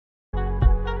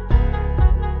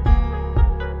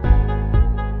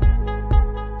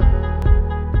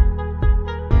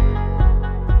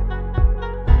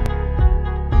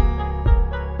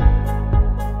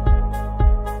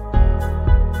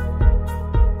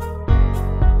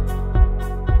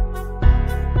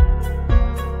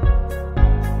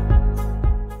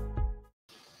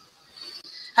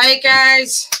Hi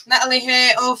guys, Natalie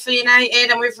here, all for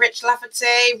United. I'm with Richard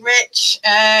Laverty. Rich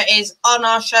is on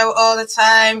our show all the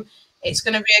time. It's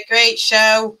going to be a great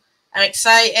show. I'm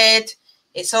excited.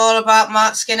 It's all about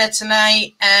Marc Skinner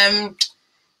tonight.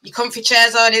 Your comfy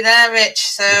chair's already there, Rich.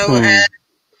 So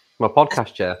my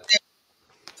podcast chair.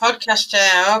 Podcast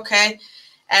chair, okay.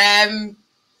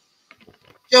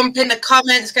 Jump in the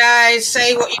comments, guys.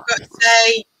 Say what you've got to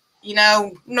say. You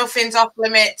know, nothing's off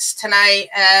limits tonight.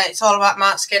 It's all about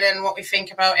Marc Skinner and what we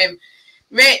think about him.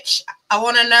 Rich, I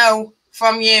want to know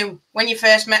from you, when you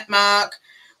first met Marc,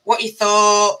 what you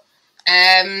thought,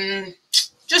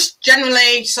 just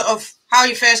generally sort of how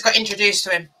you first got introduced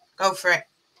to him. Go for it.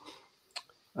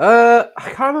 I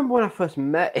can't remember when I first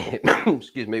met him.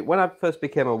 Excuse me. When I first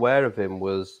became aware of him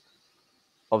was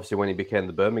obviously when he became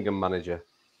the Birmingham manager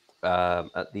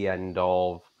at the end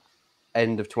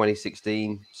of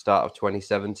 2016, start of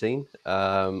 2017,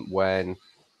 when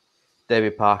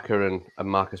David Parker and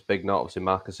Marcus Bignot, obviously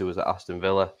Marcus, who was at Aston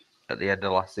Villa at the end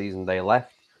of last season, they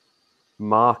left.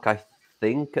 Marc, I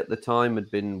think at the time,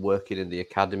 had been working in the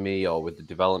academy or with the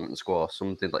development squad or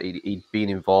something. Like he'd been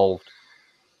involved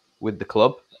with the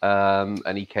club,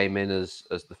 and he came in as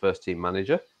the first team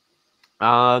manager.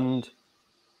 And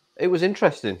it was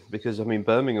interesting because, I mean,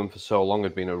 Birmingham for so long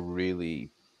had been a really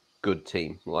good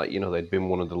team. Like, you know, they'd been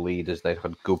one of the leaders. They'd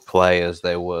had good players.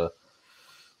 They were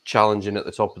challenging at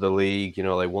the top of the league. You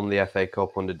know, they won the FA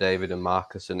Cup under David and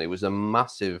Marcus, and it was a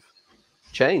massive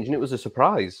change. And it was a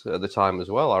surprise at the time as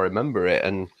well. I remember it.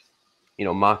 And, you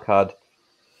know, Marc had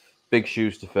big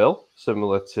shoes to fill,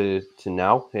 similar to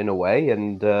now in a way.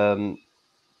 And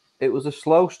it was a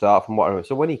slow start from what I remember.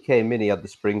 So when he came in, he had the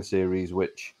spring series,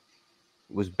 which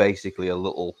was basically a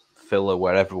little filler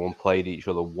where everyone played each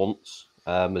other once,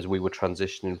 as we were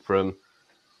transitioning from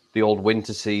the old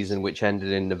winter season, which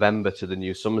ended in November, to the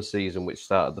new summer season, which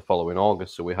started the following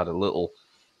August. So we had a little,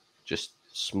 just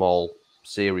small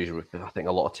series. I think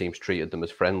a lot of teams treated them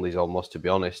as friendlies almost, to be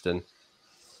honest. And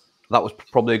that was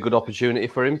probably a good opportunity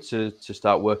for him to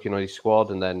start working on his squad.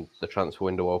 And then the transfer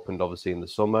window opened, obviously, in the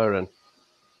summer. And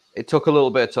it took a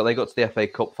little bit until they got to the FA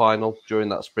Cup final during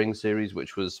that spring series,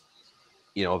 which was,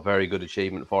 you know, a very good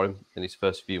achievement for him in his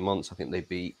first few months. I think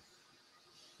they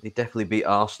definitely beat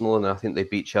Arsenal, and I think they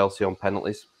beat Chelsea on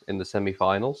penalties in the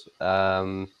semi-finals.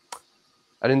 And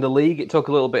in the league, it took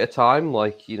a little bit of time.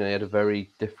 Like, you know, he had a very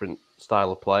different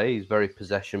style of play. He's very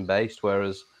possession-based,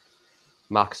 whereas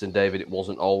Marcus and David, it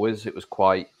wasn't always. It was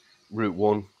quite route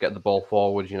one, get the ball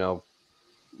forward, you know,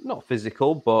 not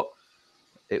physical, but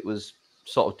it was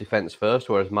sort of defence first,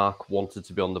 whereas Marc wanted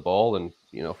to be on the ball. And,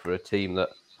 you know, for a team that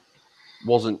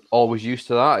wasn't always used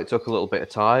to that, it took a little bit of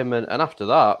time. And after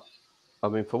that, I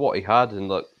mean, for what he had, and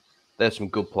look, there's some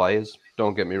good players.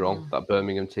 Don't get me wrong. That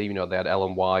Birmingham team, you know, they had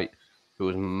Ellen White, who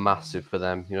was massive for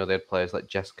them. You know, they had players like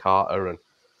Jess Carter and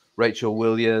Rachel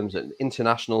Williams, and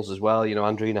internationals as well. You know,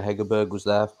 Andrina Hegerberg was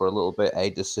there for a little bit,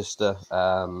 Ada's sister,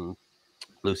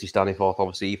 Lucy Staniforth,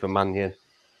 obviously, Ethan Mannion,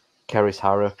 Keris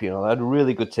Harrop. You know, they had a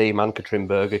really good team. Ann-Katrin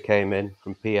Berger came in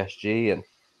from PSG,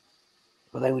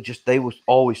 but they were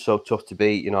always so tough to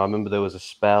beat. You know, I remember there was a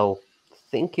spell, I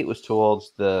think it was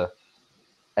towards the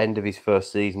end of his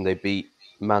first season, they beat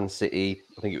Man City,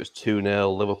 I think it was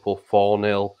 2-0, Liverpool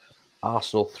 4-0,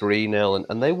 Arsenal 3-0,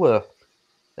 and they were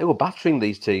battering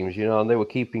these teams, you know, and they were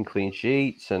keeping clean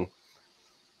sheets. And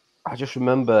I just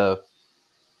remember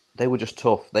they were just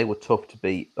tough. They were tough to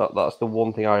beat. That's the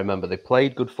one thing I remember. They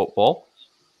played good football.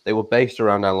 They were based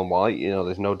around Ellen White, you know,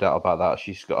 there's no doubt about that.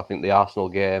 She's got, I think, the Arsenal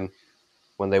game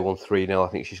when they won 3-0,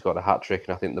 I think she scored a hat-trick,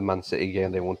 and I think the Man City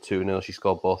game, they won 2-0, she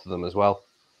scored both of them as well.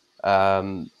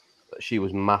 She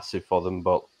was massive for them,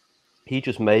 but he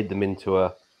just made them into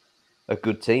a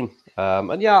good team.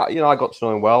 And yeah, you know, I got to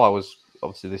know him well. I was,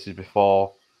 obviously, this is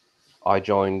before I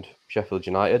joined Sheffield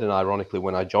United, and ironically,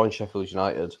 when I joined Sheffield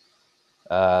United,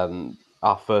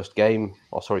 our second game,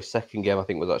 I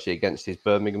think, was actually against his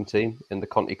Birmingham team in the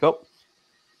Conti Cup.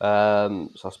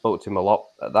 So I spoke to him a lot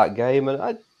at that game, and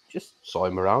I just saw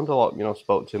him around a lot, you know,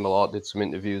 spoke to him a lot, did some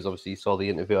interviews. Obviously, you saw the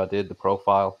interview I did, the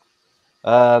profile,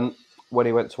 when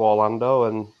he went to Orlando.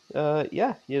 And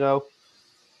yeah, you know,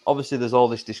 obviously there's all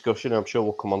this discussion, I'm sure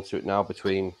we'll come on to it now,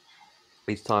 between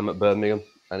his time at Birmingham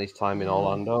and his time in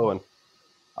Orlando. And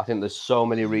I think there's so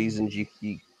many reasons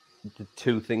the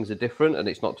two things are different, and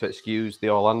it's not to excuse the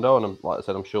Orlando. And like I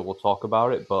said, I'm sure we'll talk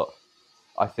about it, but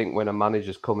I think when a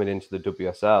manager's coming into the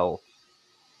WSL,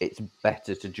 it's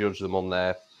better to judge them on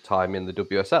their time in the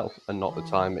WSL and not the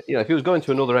time. You know, if he was going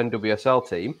to another NWSL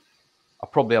team, I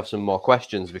probably have some more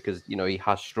questions, because, you know, he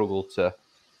has struggled to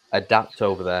adapt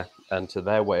over there and to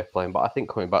their way of playing. But I think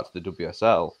coming back to the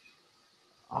WSL,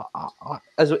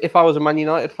 as if I was a Man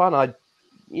United fan,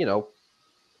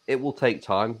 it will take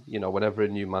time. Whenever a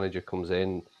new manager comes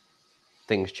in,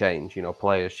 things change.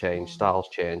 Players change, styles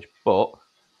change, but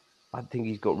I think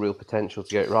he's got real potential to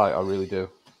get it right. I really do.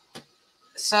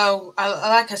 So,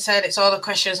 like I said, it's all the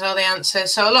questions, all the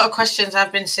answers. So, a lot of questions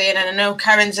I've been seeing, and I know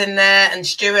Karen's in there, and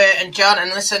Stuart and John.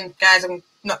 And listen, guys, I'm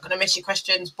not going to miss your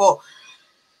questions, but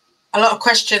a lot of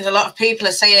questions, a lot of people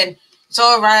are saying it's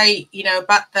all right,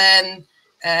 back then,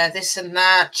 this and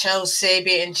that, Chelsea,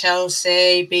 beating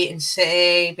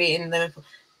City, beating Liverpool.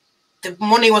 The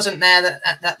money wasn't there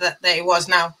that it was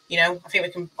now. I think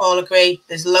we can all agree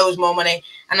there's loads more money.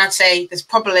 And I'd say there's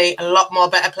probably a lot more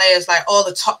better players. Like all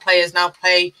the top players now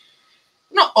play,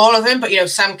 not all of them, but,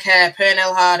 Sam Kerr,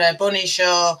 Pernell Harder, Bunny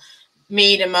Shaw,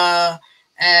 Miedema,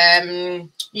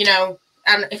 and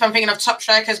if I'm thinking of top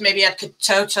strikers, maybe I'd put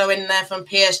Toto in there from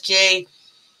PSG.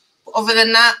 But other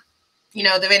than that,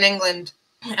 they're in England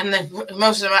and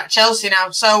most of them are at Chelsea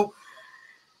now. So,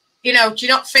 do you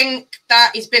not think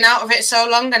that he's been out of it so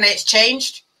long and it's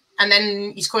changed? And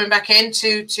then he's coming back in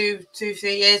 3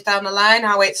 years down the line,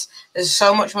 there's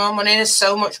so much more money, there's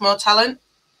so much more talent.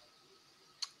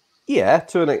 Yeah,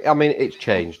 it's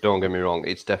changed. Don't get me wrong.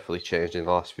 It's definitely changed in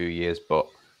the last few years, but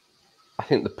I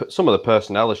think some of the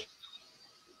personnel has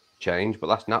changed, but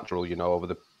that's natural,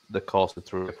 over the course of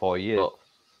 3 or 4 years. But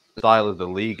the style of the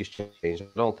league has changed. I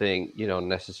don't think,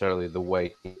 necessarily the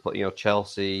way,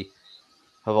 Chelsea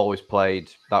have always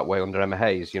played that way under Emma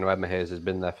Hayes. Emma Hayes has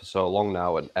been there for so long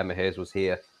now, and Emma Hayes was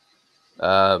here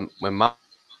when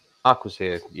Marc was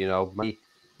here.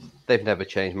 They've never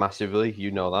changed massively.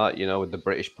 That, with the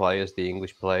British players, the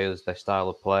English players, their style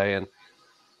of play. And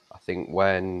I think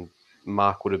when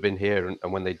Marc would have been here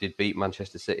and when they did beat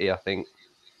Manchester City, I think,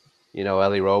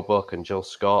 Ellie Roebuck and Jill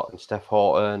Scott and Steph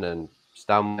Houghton and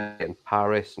Stanley and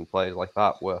Paris and players like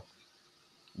that were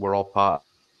all part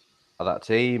of that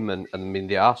team. And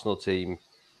the Arsenal team, I'm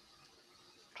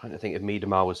trying to think if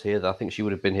Miedema was here. I think she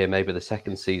would have been here maybe the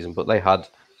second season, but they had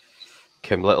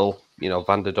Kim Little,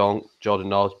 Van der Donk, Jordan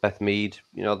Nobbs, Beth Mead.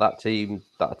 That team,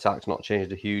 that attack's not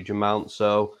changed a huge amount.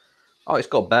 So, it's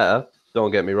got better.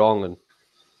 Don't get me wrong. And,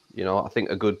 I think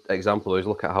a good example is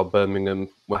look at how Birmingham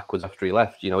backwards after he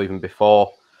left. Even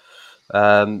before,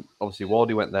 obviously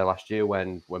Wardy went there last year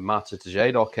when Marta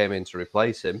Tejedor came in to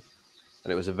replace him.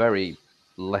 And it was a very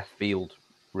left field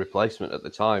replacement at the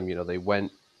time. They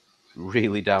went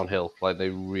really downhill. Like they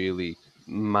really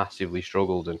massively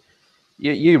struggled. And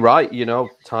you're right,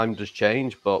 time does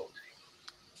change, but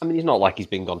he's not like he's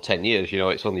been gone 10 years,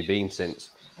 it's only been since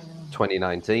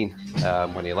 2019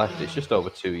 when he left. It's just over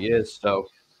 2 years. So,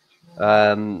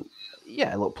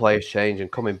 look, players change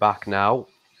and coming back now,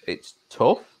 it's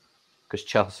tough because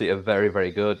Chelsea are very,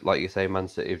 very good. Like you say, Man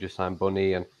City have just signed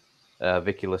Bunny and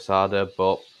Vicky Losada,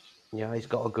 but he's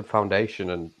got a good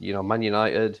foundation. And, Man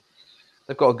United,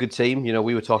 they've got a good team.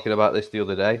 We were talking about this the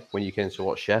other day when you came to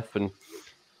watch Chef, and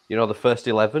the first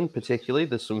 11 particularly,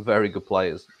 there's some very good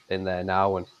players in there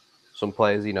now, and some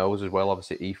players he knows as well.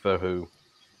 Obviously, Aoife, who,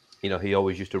 he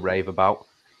always used to rave about.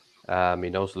 He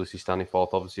knows Lucy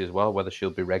Staniforth, obviously, as well. Whether she'll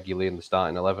be regularly in the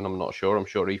starting 11, I'm not sure. I'm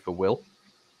sure Aoife will.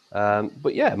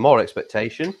 But yeah, more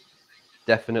expectation,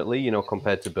 definitely,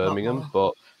 compared to Birmingham.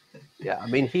 But yeah,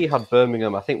 he had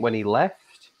Birmingham, I think, when he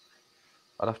left.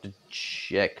 I'd have to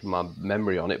check my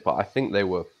memory on it, but I think they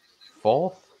were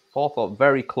fourth or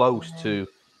very close to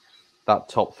that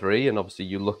top 3. And obviously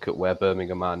you look at where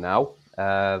Birmingham are now,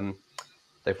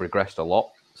 they've regressed a lot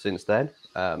since then.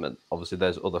 And obviously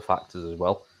there's other factors as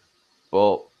well.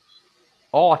 But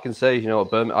all I can say is, at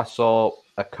Birmingham, I saw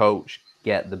a coach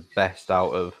get the best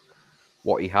out of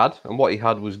what he had. And what he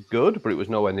had was good, but it was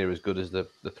nowhere near as good as the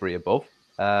 3 above.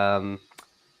 And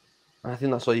I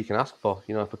think that's all you can ask for.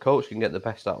 If a coach can get the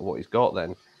best out of what he's got,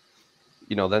 then,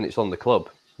 then it's on the club,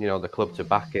 the club to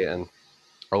back it. And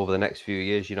over the next few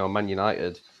years, Man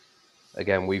United,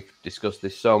 again, we've discussed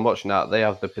this so much now, they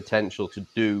have the potential to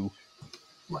do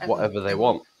whatever they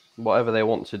want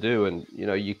to do. And,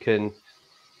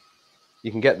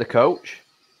 you can get the coach,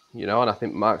 and I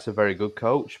think Marc's a very good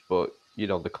coach, but,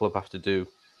 the club have to do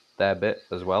their bit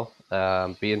as well.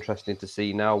 Be interesting to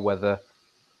see now whether,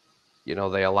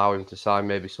 they allow him to sign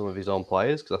maybe some of his own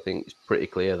players, because I think it's pretty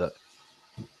clear that,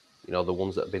 the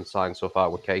ones that have been signed so far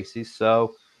were cases.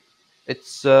 So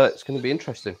it's going to be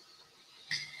interesting.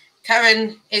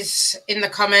 Karen is in the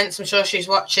comments. I'm sure she's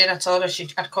watching. I told her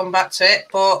I'd come back to it.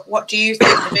 But what do you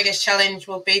think the biggest challenge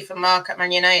will be for Marc at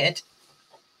Man United?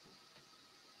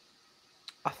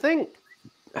 I think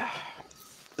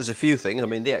there's a few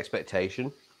things. The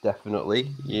expectation,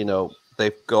 definitely.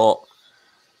 They've got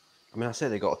I mean, I say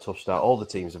they got a tough start. All the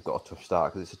teams have got a tough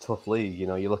start because it's a tough league. You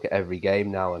know, you look at every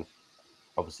game now, and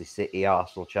obviously City,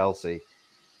 Arsenal, Chelsea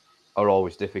are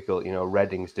always difficult. You know,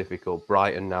 Reading's difficult.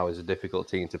 Brighton now is a difficult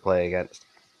team to play against.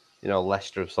 You know,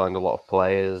 Leicester have signed a lot of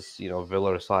players. You know,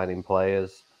 Villa are signing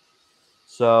players.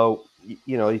 So,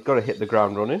 you know, you've got to hit the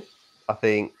ground running. I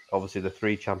think, obviously, the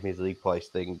 3 Champions League place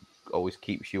thing always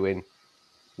keeps you in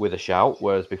with a shout,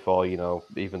 whereas before, you know,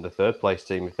 even the 3rd place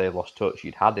team, if they lost touch,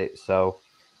 you'd had it. So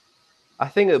I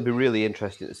think it'll be really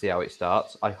interesting to see how it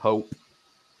starts. I hope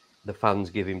the fans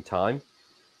give him time.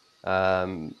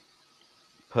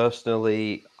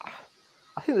 Personally,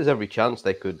 I think there's every chance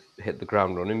they could hit the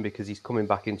ground running because he's coming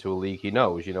back into a league he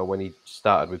knows. You know, when he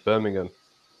started with Birmingham,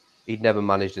 he'd never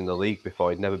managed in the league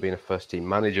before. He'd never been a first-team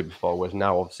manager before, whereas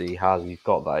now, obviously, he has. He's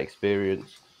got that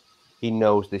experience. He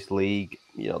knows this league.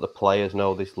 You know, the players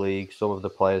know this league. Some of the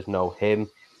players know him.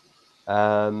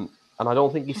 And I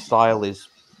don't think his style is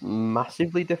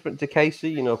massively different to Casey.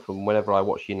 You know, from whenever I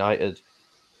watch United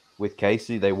with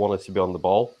Casey, they wanted to be on the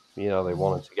ball. You know, they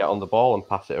wanted to get on the ball and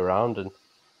pass it around. And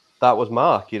that was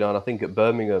Marc, you know, and I think at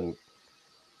Birmingham,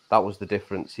 that was the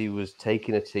difference. He was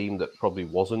taking a team that probably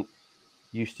wasn't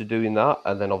used to doing that.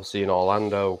 And then obviously in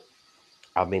Orlando,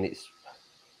 I mean,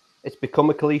 it's become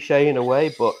a cliche in a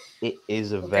way, but it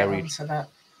is a very...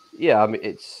 Yeah, I mean,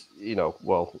 it's, you know,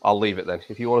 well, I'll leave it then.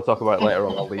 If you want to talk about it later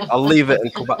on, I'll leave it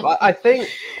and come back. I think,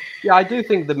 yeah, I do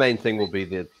think the main thing will be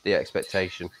the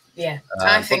expectation. Yeah,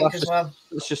 I think as well.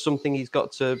 It's just something he's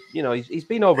got to, you know, he's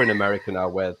been over in America now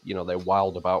where, you know, they're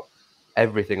wild about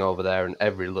everything over there and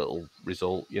every little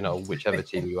result, you know, whichever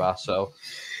team you are. So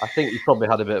I think he's probably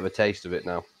had a bit of a taste of it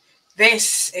now.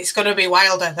 It's going to be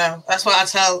wilder, though. That's what I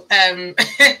tell.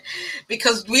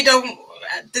 Because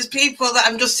there's people that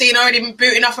I'm just seeing already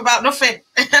booting off about nothing.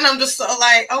 And I'm just sort of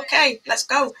like, okay, let's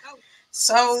go.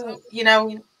 So, you know,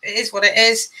 it is what it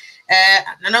is.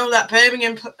 I know that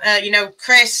Birmingham, you know,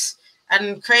 Chris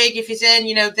and Craig, if he's in,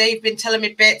 you know, they've been telling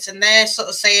me bits and they're sort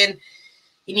of saying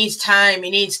he needs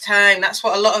time. That's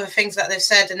what a lot of the things that they've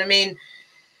said. And I mean,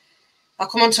 I'll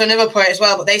come on to another point as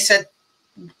well, but they said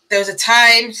there was a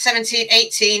time, 17,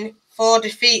 18, 4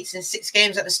 defeats in 6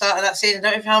 games at the start of that season.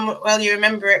 I don't know how well you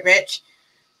remember it, Rich,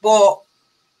 but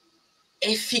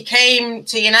if he came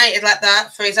to United like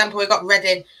that, for example, we got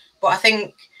Reading, but I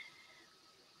think,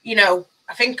 you know,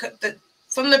 that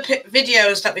from the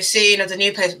videos that we've seen of the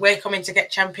new players, we're coming to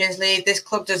get Champions League. This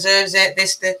club deserves it.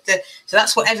 So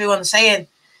that's what everyone's saying.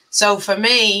 So for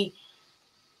me,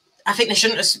 I think they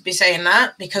shouldn't be saying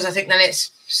that because I think then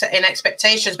it's setting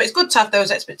expectations. But it's good to have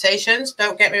those expectations.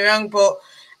 Don't get me wrong. But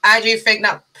I do think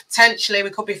that potentially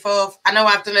we could be 4th. I know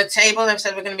I've done a table and I've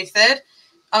said we're going to be 3rd.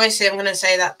 Obviously, I'm going to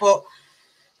say that. But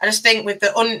I just think with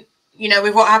you know,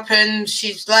 with what happened,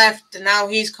 she's left and now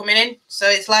he's coming in. So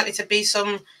it's likely to be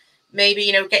some, maybe,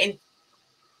 you know,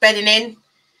 bedding in.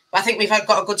 But I think we've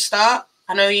got a good start.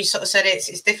 I know you sort of said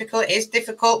it's difficult. It is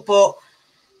difficult, but,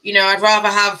 you know, I'd rather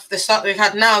have the start that we've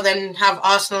had now than have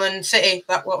Arsenal and City,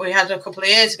 like what we had a couple of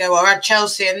years ago, or had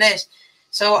Chelsea and this.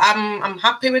 So I'm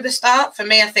happy with the start. For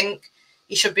me, I think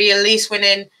he should be at least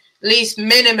winning, at least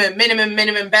minimum,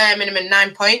 bare minimum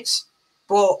 9 points.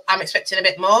 But I'm expecting a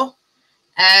bit more.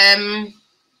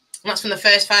 That's from the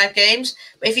first 5 games.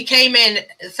 But if he came in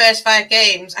the first 5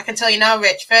 games, I can tell you now,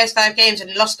 Rich, first 5 games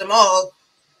and lost them all,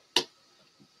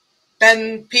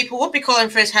 then people would be calling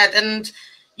for his head. And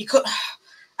you could,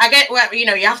 I get where, you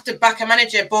know, you have to back a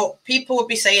manager, but people would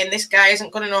be saying this guy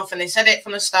isn't good enough. And they said it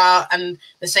from the start and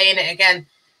they're saying it again.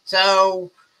 So,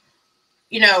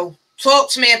 you know, talk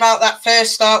to me about that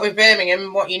first start with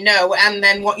Birmingham, what you know, and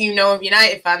then what you know of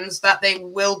United fans, that they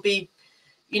will be,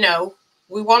 you know,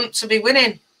 we want to be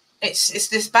winning. It's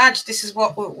this badge. This is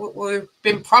what we've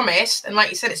been promised. And like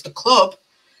you said, it's the club.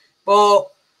 But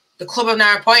the club have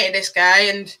now appointed this guy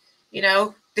and, you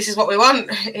know, this is what we want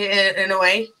in a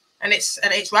way. And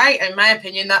it's right, in my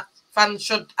opinion, that fans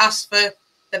should ask for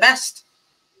the best.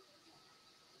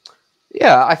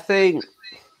 Yeah, I think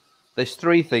there's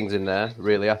 3 things in there,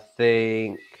 really. I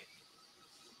think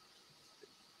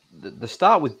the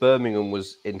start with Birmingham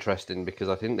was interesting because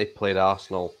I think they played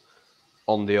Arsenal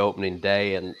on the opening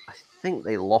day, and I think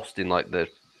they lost in like I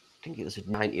think it was a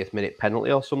 90th minute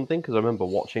penalty or something, because I remember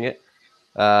watching it.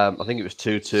 I think it was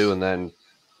 2-2, and then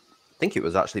I think it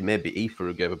was actually maybe Aoife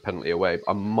who gave a penalty away.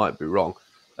 I might be wrong.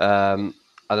 And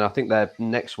then I think their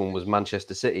next one was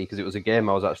Manchester City, because it was a game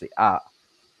I was actually at.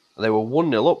 And they were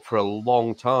 1-0 up for a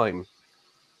long time.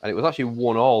 And it was actually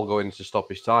 1-1 going into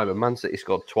stoppage time. And Man City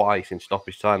scored twice in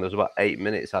stoppage time. There was about 8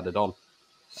 minutes added on.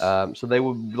 So they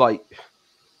were like,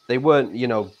 they weren't, you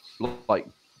know, like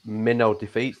minnow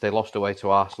defeats. They lost away to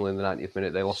Arsenal in the 90th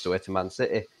minute. They lost away to Man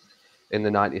City. in the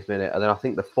 90th minute. And then I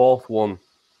think the fourth one,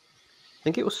 I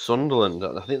think it was Sunderland.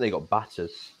 I think they got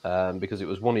battered because it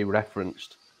was one he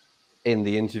referenced in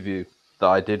the interview that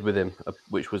I did with him,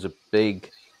 which was a big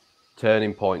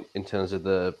turning point in terms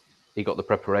of he got the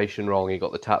preparation wrong, he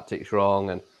got the tactics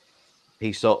wrong, and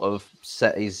he sort of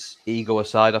set his ego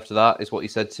aside after that, is what he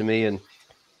said to me, and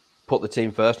put the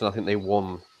team first. And I think they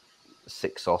won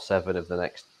 6 or 7 of the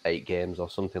next 8 games or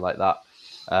something like that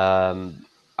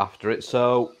after it.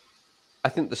 So I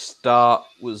think the start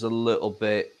was a little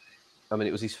bit, I mean,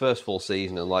 it was his first full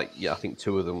season, and I think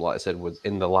 2 of them, like I said, was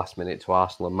in the last minute to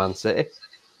Arsenal and Man City.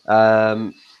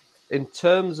 In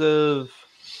terms of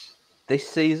this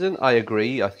season, I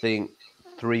agree. I think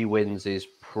 3 wins is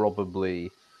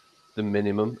probably the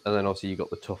minimum, and then obviously you got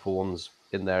the tougher ones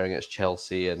in there against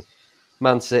Chelsea and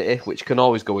Man City, which can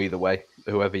always go either way.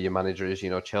 Whoever your manager is,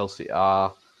 Chelsea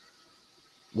are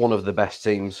one of the best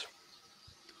teams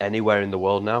anywhere in the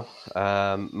world now.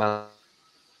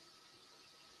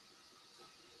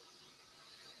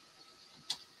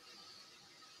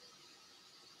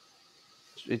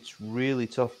 It's really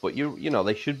tough, but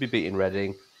they should be beating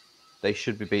Reading, they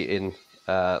should be beating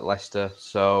Leicester.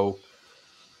 So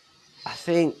I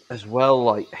think as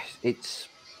well, it's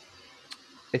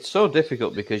so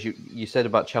difficult because you said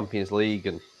about Champions League,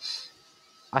 and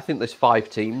I think there's 5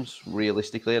 teams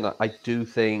realistically, and I don't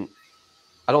think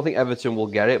Everton will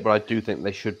get it, but I do think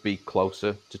they should be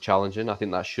closer to challenging. I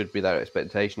think that should be their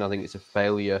expectation. I think it's a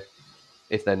failure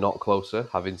if they're not closer,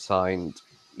 having signed,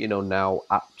 now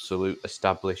absolute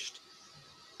established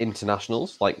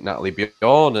internationals like Natalie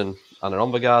Bjorn and Anna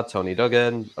Omvegard, Tony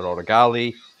Duggan, Aurora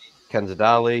Gali, Kenza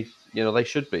Dali. They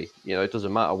should be. It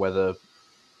doesn't matter whether,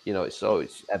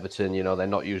 it's Everton, they're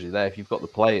not usually there. If you've got the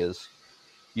players,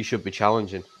 you should be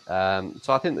challenging. So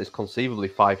I think there's conceivably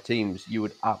 5 teams. You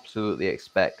would absolutely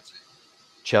expect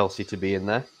Chelsea to be in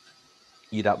there.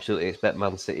 You'd absolutely expect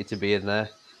Man City to be in there.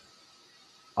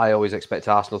 I always expect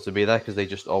Arsenal to be there because they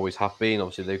just always have been.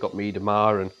 Obviously, they've got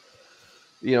Miedemar and,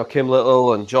 Kim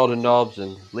Little and Jordan Nobbs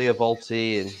and Leah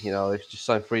Volti, and, they've just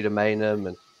signed Frida Maynham.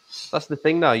 And that's the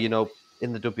thing now,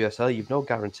 in the WSL, you've no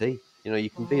guarantee. You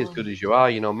can be as good as you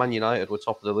are. Man United were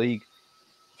top of the league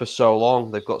for so long.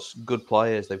 They've got good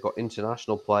players. They've got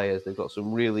international players. They've got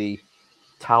some really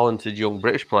talented young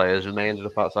British players, and they ended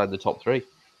up outside the top 3.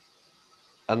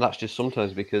 And that's just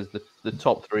sometimes because the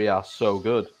top 3 are so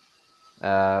good.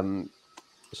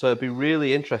 So it'd be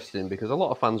really interesting because a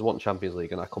lot of fans want Champions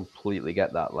League, and I completely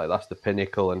get that. That's the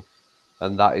pinnacle,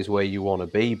 and that is where you want to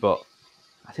be. But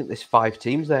I think there's 5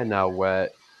 teams there now where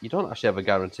you don't actually have a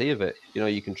guarantee of it.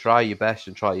 You can try your best,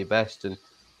 and that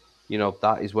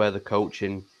is where the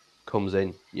coaching comes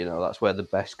in. That's where the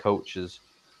best coaches,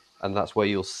 and that's where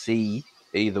you'll see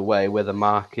either way whether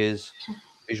Marc is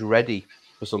ready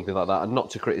for something like that. And not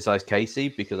to criticise Casey,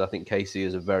 because I think Casey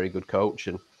is a very good coach,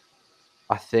 and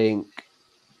I think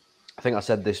I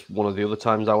said this one of the other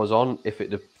times I was on. If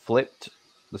it had flipped,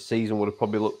 the season would have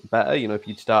probably looked better. If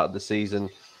you'd started the season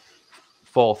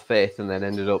 4th, 5th, and then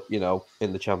ended up,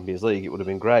 in the Champions League, it would have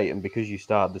been great. And because you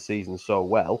started the season so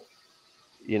well,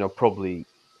 probably,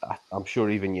 I'm sure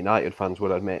even United fans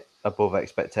would admit, above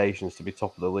expectations to be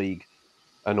top of the league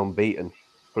and unbeaten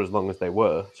for as long as they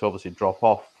were. So obviously drop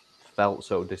off felt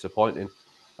so disappointing.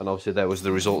 And obviously there was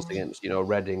the results against,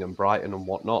 Reading and Brighton and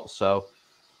whatnot. So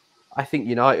I think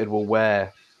United were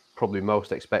where probably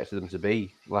most expected them to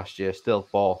be last year, still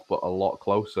 4th, but a lot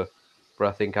closer. But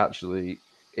I think actually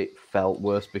it felt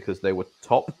worse because they were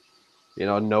top. I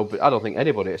don't think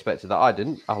anybody expected that. I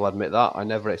didn't. I'll admit that. I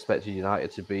never expected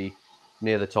United to be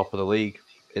near the top of the league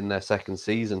in their 2nd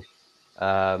season.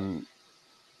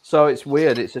 So it's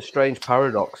weird. It's a strange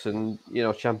paradox. And,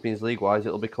 Champions League-wise,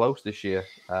 it'll be close this year.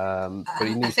 But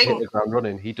he needs to hit the ground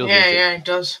running. He does. Yeah, he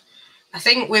does. I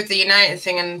think with the United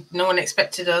thing, and no one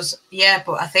expected us,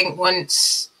 but I think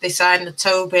once they signed the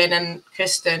Tobin and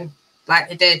Kristen, like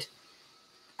they did,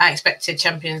 I expected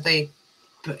Champions League,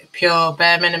 pure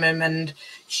bare minimum, and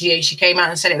she came out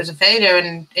and said it was a failure,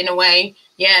 and in a way,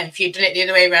 if you'd done it the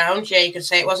other way around, you could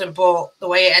say it wasn't, but the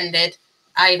way it ended,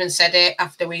 I even said it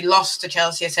after we lost to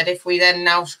Chelsea, I said if we then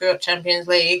now screw up Champions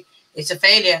League, it's a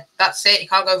failure. That's it. You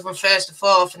can't go from 1st to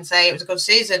 4th and say it was a good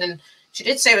season, and she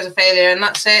did say it was a failure, and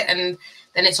that's it. And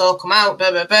then it's all come out,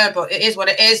 blah, blah, blah. But it is what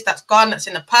it is. That's gone. That's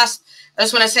in the past. I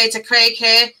just want to say to Craig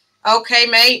here, okay,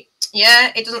 mate,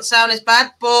 it doesn't sound as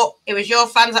bad, but it was your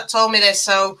fans that told me this,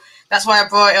 so that's why I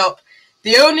brought it up.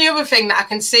 The only other thing that I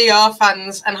can see are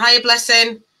fans, and Higher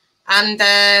Blessing and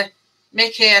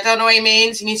Mickey, I don't know what he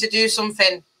means. He needs to do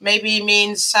something. Maybe he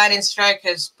means signing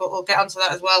strikers, but we'll get onto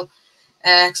that as well.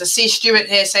 Because I see Stuart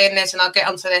here saying this, and I'll get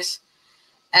onto this.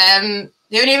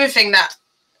 The only other thing that,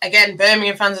 again,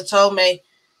 Birmingham fans have told me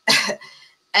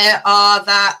are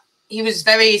that he's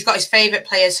got his favourite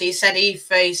players. So he said Aoife,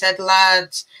 he said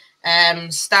Lads,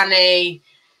 Stanley.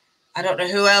 I don't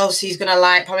know who else he's going to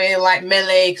like. Probably he'll like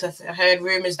Millie, because I heard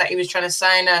rumours that he was trying to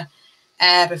sign her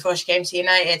before she came to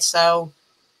United. So,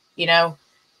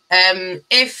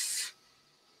 if,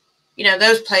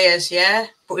 those players, yeah.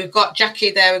 But we've got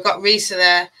Jackie there, we've got Risa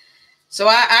there. So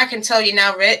I can tell you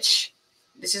now, Rich,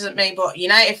 this isn't me, but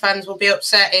United fans will be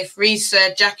upset if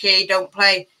Risa, Jackie don't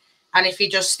play, and if he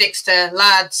just sticks to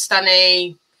Lads,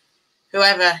 Stanley,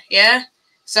 whoever, yeah?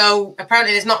 So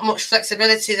apparently there's not much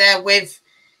flexibility there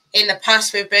in the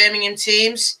past with Birmingham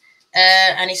teams,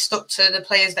 and he's stuck to the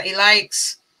players that he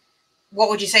likes. What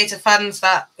would you say to fans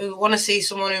who want to see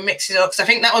someone who mixes up? Because I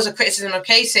think that was a criticism of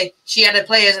Casey. She had her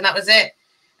players and that was it.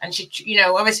 And she,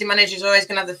 obviously managers are always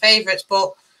going to have the favourites,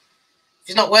 but if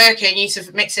it's not working, you need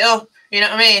to mix it up. You know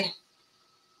what I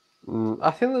mean?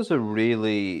 I think there's a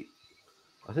really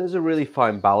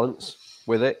fine balance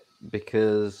with it,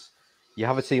 because you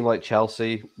have a team like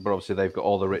Chelsea, but obviously they've got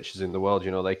all the riches in the world.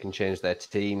 They can change their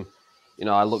team.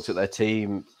 I looked at their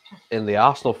team in the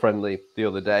Arsenal friendly the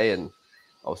other day, and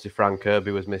obviously Frank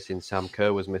Kirby was missing, Sam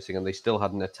Kerr was missing, and they still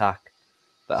had an attack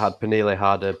that had Pernille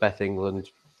Harder, Beth England,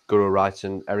 Guru Wright,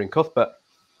 and Erin Cuthbert.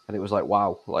 And it was like,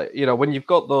 wow. When you've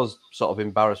got those sort of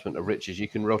embarrassment of riches, you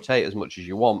can rotate as much as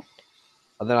you want.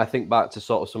 And then I think back to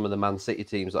sort of some of the Man City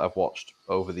teams that I've watched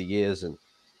over the years, and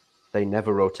they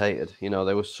never rotated.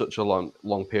 There was such a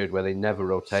long period where they never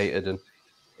rotated, and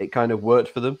it kind of worked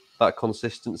for them, that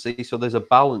consistency. So there's a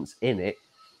balance in it.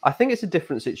 I think it's a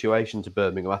different situation to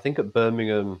Birmingham. I think at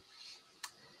Birmingham,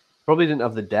 probably didn't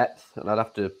have the depth, and I'd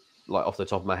have to, off the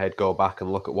top of my head, go back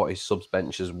and look at what his subs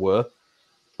benches were.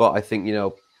 But I think,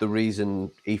 the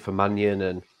reason Aoife Mannion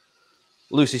and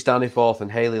Lucy Staniforth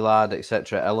and Hayley Ladd,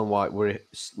 etc., Ellen White were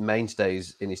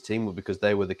mainstays in his team were because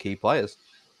they were the key players.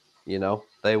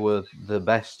 They were the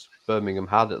best Birmingham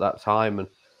had at that time, and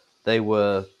they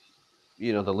were,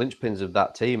 the linchpins of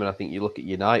that team. And I think you look at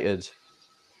United,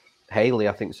 Hayley,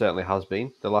 I think, certainly has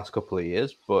been the last couple of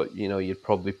years, but, you'd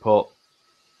probably put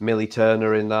Millie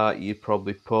Turner in that. You'd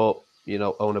probably put,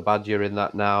 Ona Badger in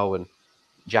that now, and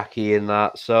Jackie in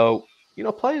that. So,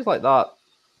 players like that,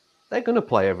 they're going to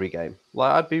play every game.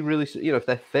 I'd be really, if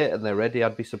they're fit and they're ready,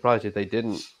 I'd be surprised if they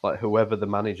didn't, whoever the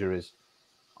manager is.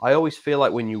 I always feel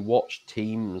like when you watch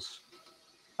teams,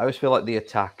 I always feel like the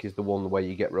attack is the one where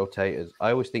you get rotated. I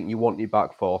always think you want your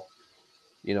back four.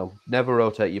 Never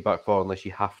rotate your back four unless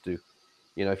you have to.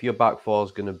 If your back four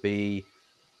is going to be,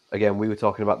 again, we were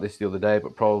talking about this the other day,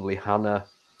 but probably Hannah,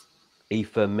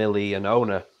 Aoife, Millie, and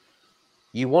Ona,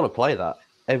 you want to play that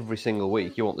every single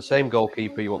week. You want the same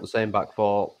goalkeeper, you want the same back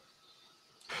four.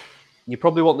 You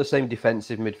probably want the same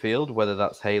defensive midfield, whether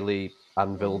that's Hayley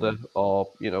and Vilda or,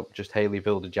 just Hayley,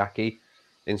 Vilda, Jackie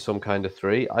in some kind of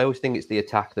three. I always think it's the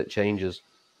attack that changes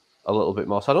a little bit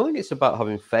more. So I don't think it's about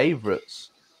having favourites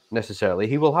necessarily.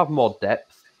 He will have more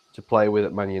depth to play with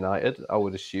at Man United, I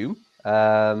would assume.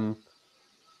 But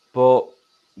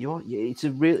it's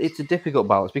a difficult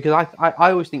balance, because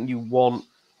I always think you want.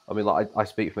 I mean, I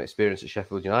speak from experience at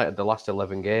Sheffield United. The last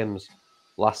 11 games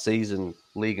last season,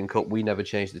 League and Cup, we never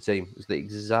changed the team. It was the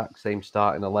exact same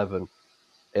starting 11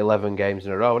 games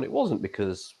in a row, and it wasn't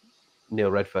because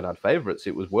Neil Redfern had favourites.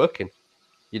 It was working.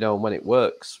 And when it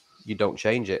works, you don't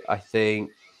change it. I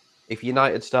think if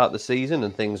United start the season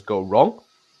and things go wrong,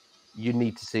 you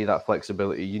need to see that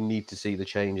flexibility. You need to see the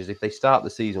changes. If they start the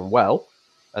season well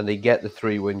and they get the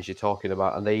 3 wins you're talking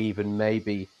about, and they even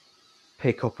maybe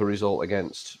pick up a result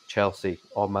against Chelsea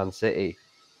or Man City,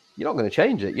 you're not going to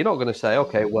change it. You're not going to say,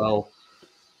 okay, well,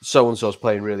 so-and-so's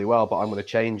playing really well, but I'm going to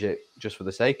change it just for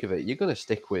the sake of it. You're going to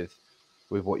stick with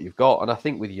what you've got. And I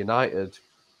think with United,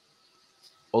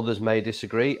 others may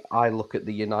disagree. I look at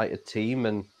the United team,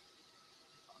 and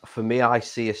for me, I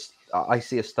see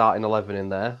a starting 11 in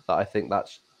there that I think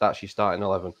that's your starting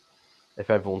 11 if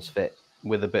everyone's fit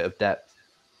with a bit of depth.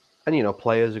 And,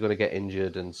 players are going to get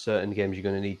injured, and certain games you're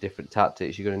going to need different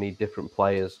tactics. You're going to need different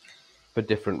players for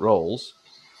different roles.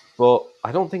 But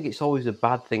I don't think it's always a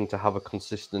bad thing to have a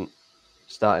consistent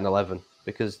starting 11,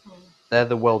 because they're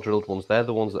the well-drilled ones. They're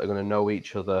the ones that are going to know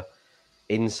each other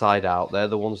inside out. They're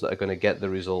the ones that are going to get the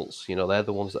results. They're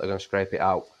the ones that are going to scrape it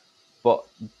out. But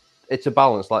it's a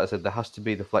balance. Like I said, there has to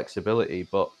be the flexibility.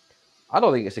 But I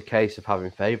don't think it's a case of having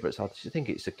favourites. I just think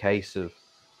it's a case of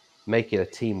making a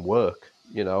team work.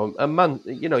 And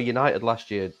United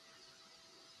last year,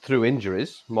 through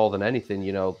injuries more than anything,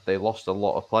 they lost a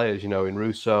lot of players, in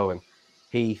Russo and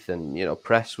Heath, and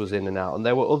Press was in and out, and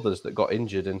there were others that got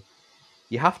injured, and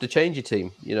you have to change your team,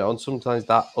 and sometimes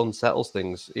that unsettles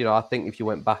things. I think if you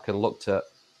went back and looked at,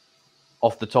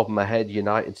 off the top of my head,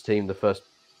 United's team the first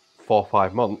 4 or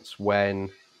 5 months when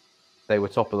they were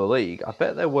top of the league, I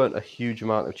bet there weren't a huge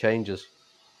amount of changes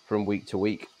from week to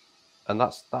week, and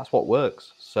that's what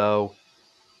works. So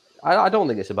I don't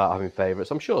think it's about having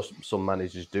favourites. I'm sure some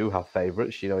managers do have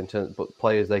favourites, in terms, but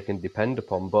players they can depend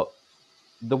upon. But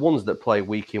the ones that play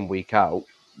week in, week out,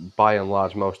 by and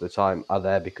large, most of the time, are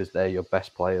there because they're your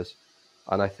best players.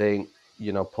 And I think,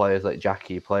 players like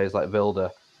Jackie, players like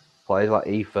Vilda, players like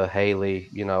Aoife, Hayley,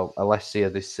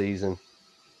 Alessia this season,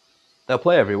 they'll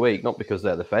play every week, not because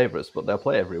they're the favourites, but they'll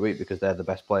play every week because they're the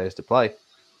best players to play.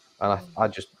 And I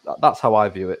just, that's how I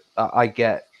view it. I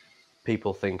get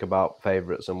people think about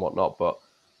favourites and whatnot, but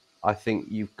I think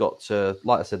you've got to,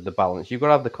 like I said, the balance. You've got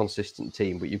to have the consistent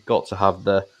team, but you've got to have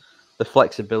the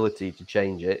flexibility to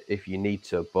change it if you need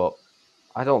to. But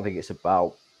I don't think it's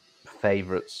about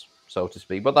favourites, so to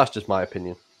speak. But that's just my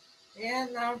opinion. Yeah,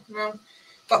 no.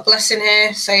 Got Blessing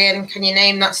here saying, can you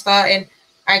name that starting?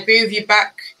 I agree with your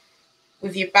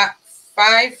back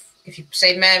five. If you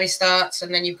say Mary starts,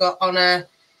 and then you've got Honor,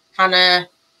 Hannah,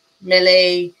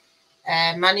 Millie,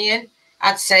 Mannion,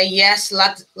 I'd say yes,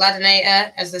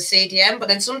 Ladinator as the CDM. But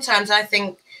then sometimes I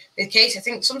think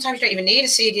sometimes you don't even need a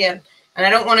CDM. And I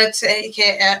don't want to take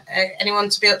anyone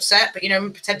to be upset, but,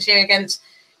 potentially against,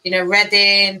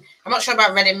 Reading. I'm not sure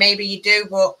about Reading. Maybe you do,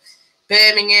 but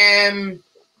Birmingham,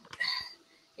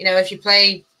 if you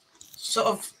play sort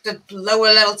of the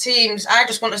lower level teams, I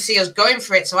just want to see us going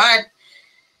for it. So I'd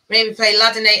maybe play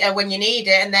Ladinator when you need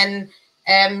it. And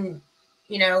then,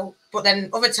 but then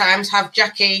other times have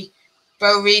Jackie,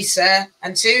 Bo Risa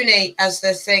and Tooney as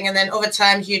the thing. And then other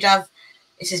times you'd have,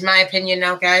 this is my opinion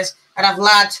now, guys, I'd have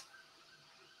Lad,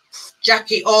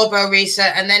 Jackie or Bo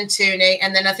Risa, and then Tooney.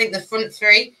 And then I think the front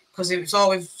three, because it's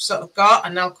all we've sort of got,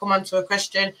 and I'll come on to a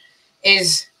question,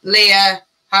 is Leah,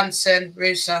 Hansen,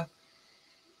 Russo.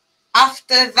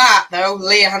 After that, though,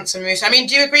 Leah, Hansen, Russo. I mean,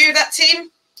 do you agree with that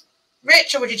team,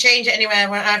 Rich, or would you change it anywhere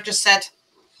when I've just said?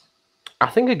 I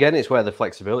think, again, it's where the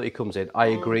flexibility comes in. I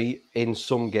agree in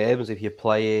some games, if you're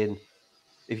playing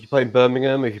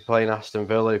Birmingham, if you're playing Aston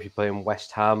Villa, if you're playing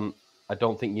West Ham, I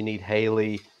don't think you need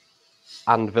Hayley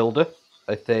and Vilda.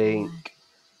 I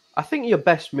think your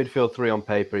best midfield three on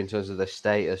paper in terms of their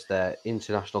status, their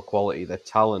international quality, their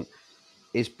talent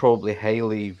is probably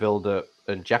Hayley, Vilda,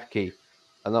 and Jackie.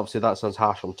 And obviously that sounds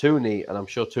harsh on Tooney, and I'm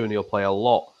sure Tooney will play a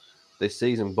lot this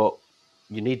season, but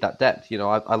you need that depth.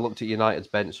 I looked at United's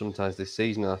bench sometimes this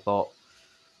season and I thought,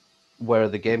 where are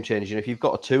the game changers? If you've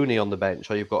got a Tooney on the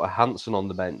bench, or you've got a Hansen on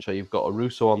the bench, or you've got a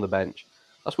Russo on the bench,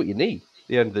 that's what you need at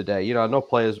the end of the day. I know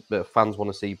fans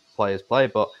want to see players play,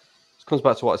 but it comes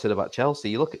back to what I said about Chelsea.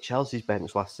 You look at Chelsea's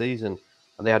bench last season,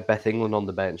 and they had Beth England on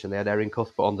the bench, and they had Erin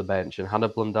Cuthbert on the bench, and Hannah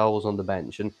Blundell was on the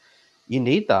bench, and you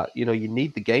need that. You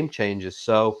need the game changers.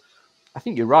 So I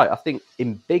think you're right. I think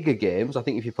in bigger games, I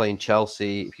think if you're playing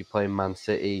Chelsea, if you're playing Man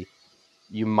City,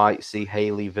 you might see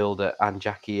Hayley, Vilda, and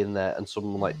Jackie in there, and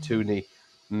someone like Tooney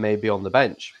maybe on the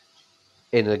bench.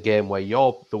 In a game where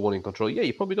you're the one in control,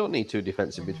 you probably don't need two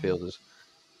defensive midfielders.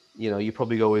 You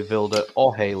probably go with Vilda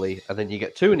or Hayley, and then you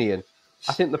get Tooney in.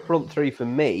 I think the front three for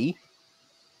me,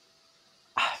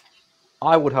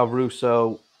 I would have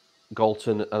Russo,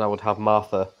 Galton, and I would have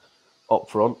Martha up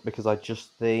front, because I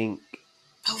just think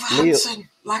Hansen,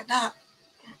 like that.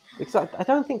 Exactly. I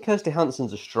don't think Kirsty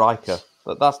Hansen's a striker.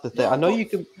 But that's the thing. I know you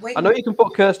can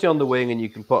put Kirsty on the wing and you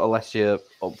can put Alessia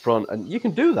up front, and you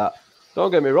can do that.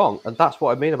 Don't get me wrong. And that's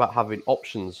what I mean about having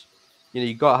options.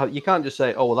 You can't just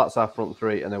say, oh, well, that's our front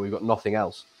three, and then we've got nothing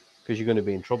else, because you're going to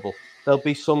be in trouble. There'll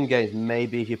be some games,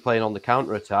 maybe if you're playing on the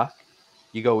counter attack,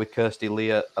 you go with Kirsty,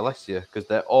 Leah, Alessia, because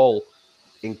they're all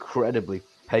incredibly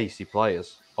pacey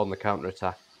players on the counter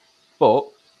attack. But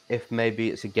if maybe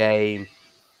it's a game,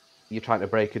 you're trying to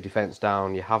break a defence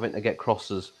down, you're having to get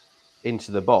crosses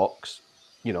into the box.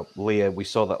 Leah, we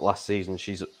saw that last season.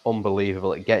 She's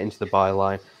unbelievable at getting to the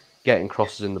byline, getting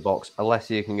crosses in the box.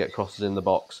 Alessia can get crosses in the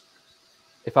box.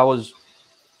 If I was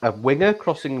a winger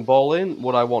crossing the ball in,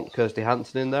 would I want Kirsty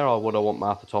Hansen in there, or would I want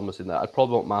Martha Thomas in there? I'd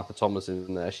probably want Martha Thomas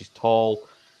in there. She's tall,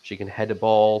 she can head a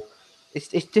ball. It's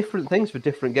different things for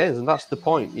different games, and that's the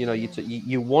point.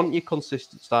 You want your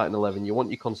consistent starting 11, you want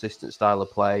your consistent style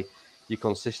of play, your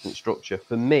consistent structure.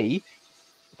 For me,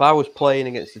 if I was playing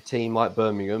against a team like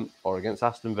Birmingham, or against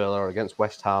Aston Villa, or against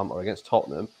West Ham, or against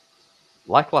Tottenham,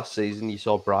 like last season, you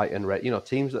saw Brighton,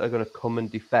 teams that are going to come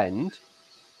and defend.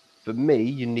 For me,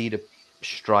 you need a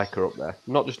striker up there,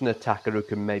 not just an attacker who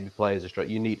can maybe play as a striker.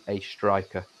 You need a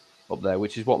striker up there,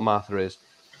 which is what Martha is.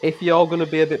 if you're going to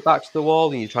be a bit back to the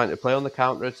wall and you're trying to play on the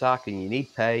counter attack and you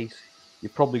need pace, you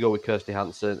probably go with Kirsty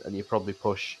Hansen and you probably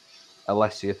push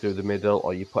Alessia through the middle,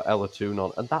 or you put Ella Toon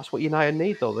on. And that's what United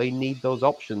need, though. They need those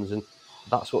options, and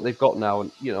that's what they've got now.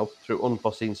 And, you know, through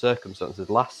unforeseen circumstances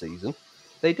last season,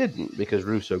 they didn't, because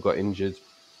Russo got injured,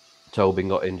 Tobin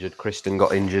got injured, Kristen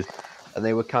got injured, and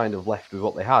they were kind of left with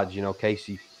what they had. You know,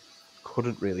 Casey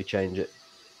couldn't really change it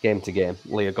game to game.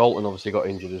 Leah Galton obviously got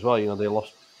injured as well. You know, they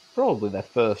lost probably their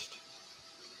first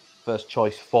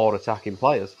choice 4 attacking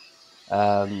players.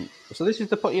 So this is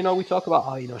the point, you know, we talk about,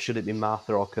 oh, you know, should it be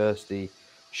Martha or Kirsty?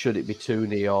 Should it be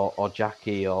Tooney or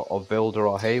Jackie or Vilda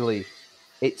or Hayley?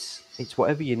 It's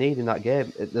whatever you need in that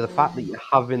game. The fact that you're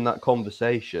having that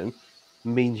conversation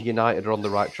means United are on the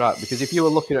right track. Because if you were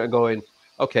looking at it going,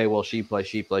 okay, well, she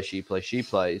plays,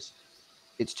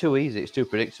 it's too easy, it's too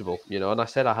predictable, you know. And I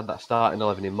said I had that starting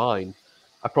 11 in mind.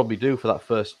 I probably do for that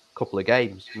first couple of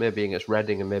games, maybe against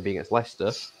Reading and maybe against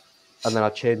Leicester, and then I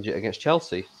change it against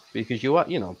Chelsea, because you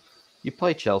know, you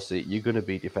play Chelsea, you're going to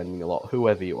be defending a lot,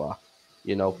 whoever you are.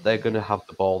 You know, they're going to have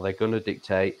the ball, they're going to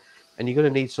dictate, and you're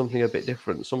going to need something a bit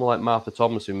different. Someone like Martha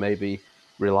Thomas, who maybe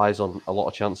relies on a lot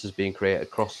of chances being created,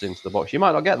 crossed into the box. You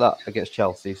might not get that against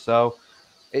Chelsea. So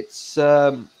it's,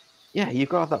 yeah, you've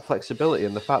got to have that flexibility.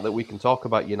 And the fact that we can talk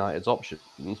about United's options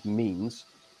means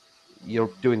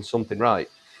you're doing something right.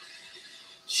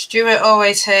 Stuart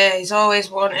always here. He's always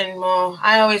wanting more.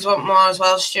 I always want more as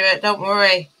well, Stuart. Don't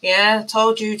worry. Yeah, I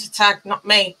told you to tag, not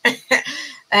me.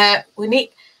 We need...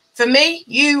 For me,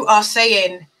 you are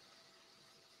saying...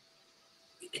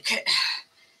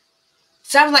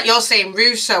 Sounds like you're saying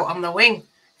Russo on the wing.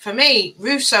 For me,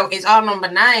 Russo is our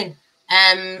number 9.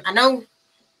 I know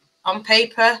on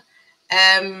paper,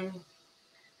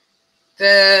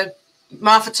 the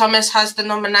Martha Thomas has the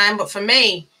number 9, but for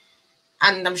me,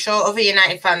 and I'm sure other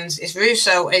United fans, is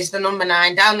Russo is the number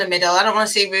 9 down the middle. I don't want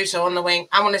to see Russo on the wing.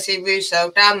 I want to see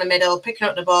Russo down the middle, picking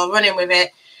up the ball, running with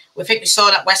it. We think we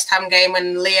saw that West Ham game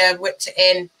when Leah whipped it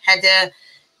in, header.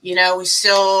 You know, we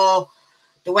saw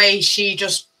the way she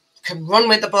just can run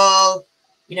with the ball.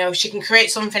 You know, she can create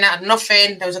something out of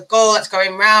nothing. There was a goal that's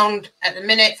going round at the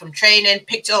minute from training,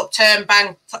 picked it up, turn,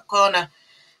 bang, top corner.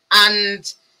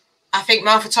 And I think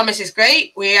Martha Thomas is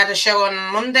great. We had a show on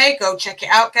Monday. Go check it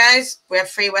out, guys. We have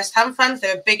 3 West Ham fans.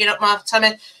 They were bigging up Martha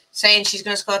Thomas, saying she's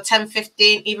going to score 10,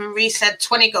 15, even Reece said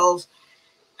 20 goals.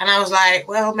 And I was like,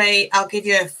 well, mate, I'll give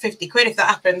you 50 quid if that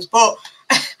happens. But,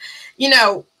 you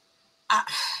know,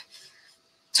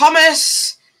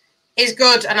 Thomas is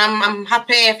good, and I'm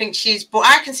happy. I think she's... But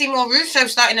I can see more Russo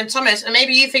starting than Thomas, and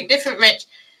maybe you think different, Rich.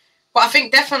 But I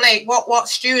think definitely what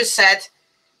Stu has said,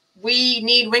 we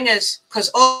need wingers,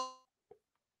 because all...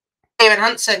 and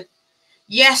Hansen.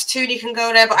 Yes, Tooney can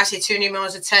go there, but I see Tooney more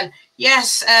as a 10.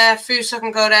 Yes, Fuso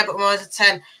can go there, but more as a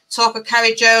 10. Talk of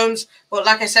Carrie Jones, but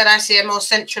like I said, I see her more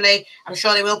centrally. I'm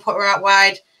sure they will put her out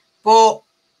wide. But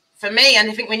for me, and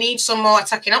I think we need some more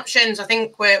attacking options. I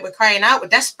think we're crying out. We're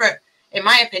desperate, in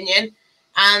my opinion.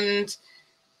 And,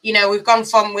 you know, we've gone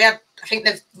from... I think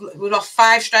we lost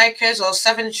 5 strikers or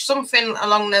 7, something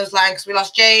along those lines. Because we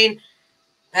lost Jane,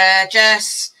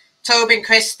 Jess, Tobin,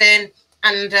 Kristen,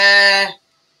 and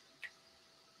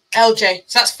LJ.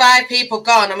 So that's 5 people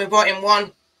gone, and we brought in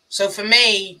 1. So for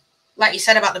me, like you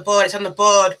said about the board, it's on the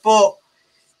board. But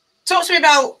talk to me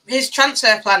about his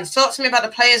transfer plans. Talk to me about the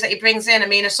players that he brings in. I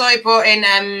mean, I saw he brought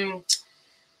in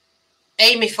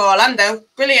Amy for Orlando.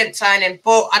 Brilliant signing.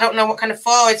 But I don't know what kind of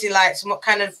forwards he likes and what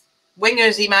kind of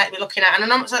wingers he might be looking at.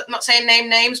 And I'm not saying name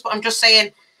names, but I'm just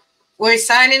saying, were his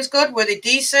signings good? Were they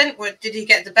decent? Did he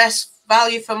get the best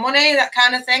value for money? That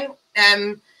kind of thing.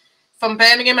 From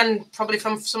Birmingham and probably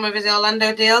from some of his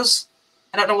Orlando deals.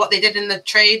 I don't know what they did in the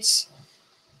trades.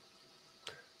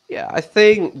 Yeah, I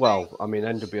think, well, I mean,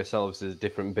 NWSL is a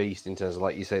different beast in terms of,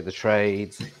 like you say, the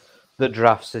trades, the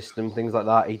draft system, things like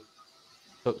that. He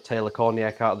took Taylor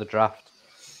Korniak out of the draft,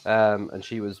 and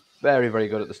she was very, very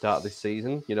good at the start of this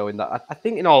season. You know, in that, I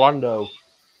think in Orlando,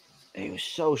 it was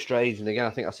so strange. And again,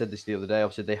 I think I said this the other day.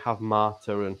 Obviously, they have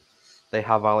Marta and they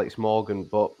have Alex Morgan,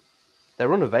 but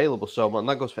they're unavailable so much. And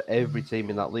that goes for every team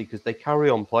in that league, because they carry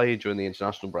on playing during the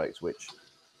international breaks, which,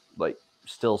 like,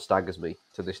 still staggers me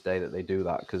to this day that they do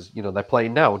that, because, you know, they're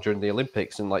playing now during the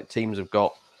Olympics, and like teams have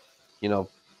got, you know,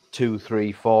 2,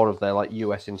 3, 4 of their like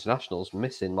US internationals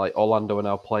missing. Like Orlando are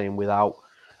now playing without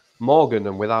Morgan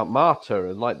and without Marta,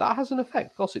 and like that has an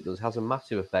effect. Of course it does. It has a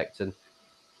massive effect. And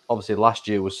obviously last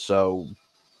year was so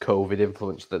COVID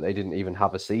influenced that they didn't even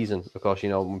have a season. Of course, you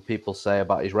know, when people say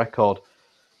about his record,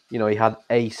 you know, he had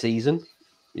a season,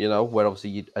 you know, where obviously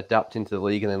you'd adapt into the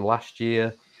league, and then last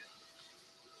year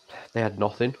they had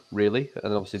nothing really.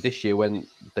 And obviously this year when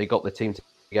they got the team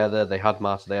together, they had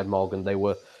Marta, they had Morgan, they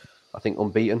were, I think,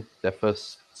 unbeaten their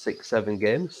first 6-7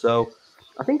 games. So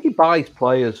I think he buys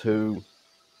players who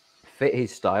fit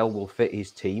his style, will fit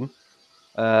his team.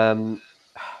 Um,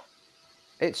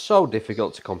 it's so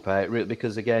difficult to compare it really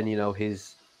because again,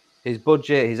 his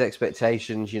budget, his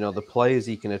expectations, the players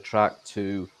he can attract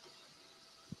to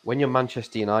when you're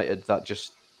Manchester United, that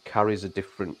just carries a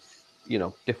different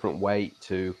weight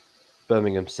to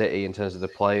Birmingham City in terms of the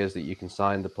players that you can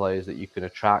sign, the players that you can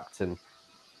attract. And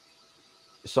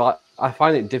so I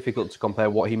find it difficult to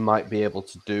compare what he might be able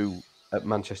to do at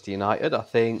Manchester United. I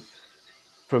think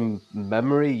from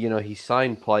memory, he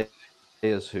signed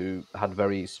players who had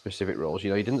very specific roles. He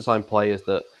didn't sign players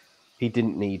that he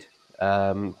didn't need.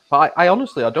 But I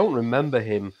honestly, I don't remember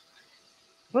him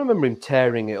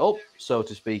tearing it up, so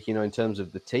to speak, in terms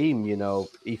of the team,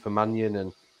 Aoife Mannion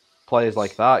and players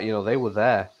like that, they were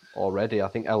there already. I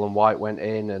think Ellen White went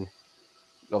in and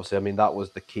obviously, I mean, that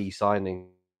was the key signing.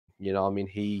 I mean,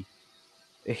 he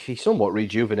somewhat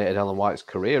rejuvenated Ellen White's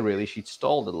career, really. She'd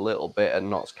stalled a little bit at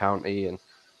Notts County and,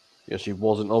 she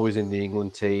wasn't always in the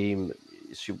England team.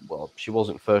 She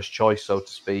wasn't first choice, so to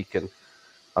speak. And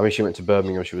I mean, she went to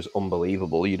Birmingham. She was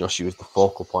unbelievable. She was the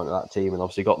focal point of that team and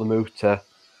obviously got the move to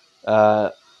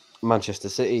Manchester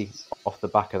City off the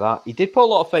back of that. He did put a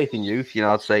lot of faith in youth,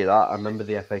 I'd say that. I remember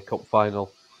the FA Cup final,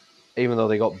 even though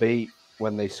they got beat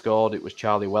when they scored, it was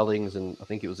Charlie Wellings, and I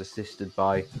think it was assisted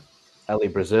by Ellie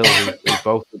Brazil, who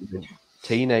both were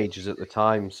teenagers at the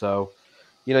time. So,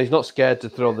 he's not scared to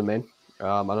throw them in.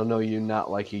 And I know you,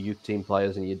 Nat, like your youth team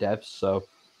players and your devs. So,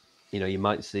 you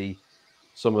might see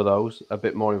some of those a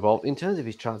bit more involved. In terms of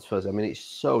his transfers, I mean, it's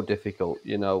so difficult.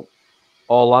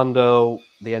 Orlando,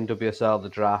 the NWSL, the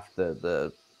draft,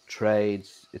 the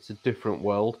trades, it's a different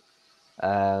world.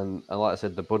 And like I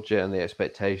said, the budget and the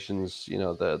expectations,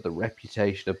 the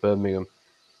reputation of Birmingham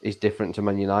is different to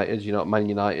Man United. At Man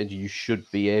United, you should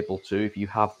be able to, if you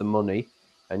have the money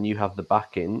and you have the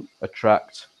backing,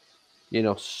 attract,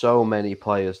 so many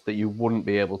players that you wouldn't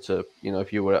be able to,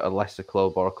 if you were at a lesser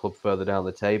club or a club further down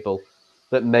the table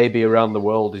that maybe around the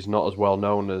world is not as well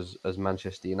known as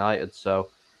Manchester United. So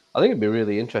I think it'd be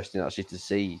really interesting actually to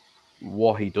see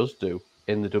what he does do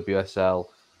in the WSL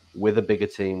with a bigger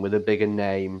team, with a bigger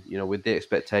name, with the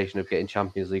expectation of getting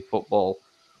Champions League football,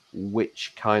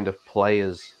 which kind of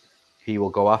players he will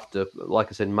go after. Like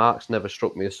I said, Marc's never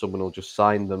struck me as someone who'll just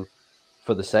sign them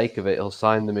for the sake of it. He'll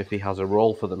sign them if he has a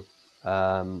role for them.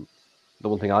 The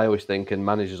one thing I always think, and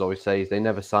managers always say, is they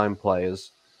never sign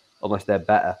players unless they're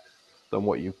better than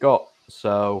what you've got.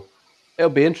 So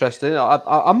it'll be interesting.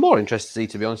 I'm more interested to see,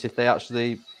 to be honest, if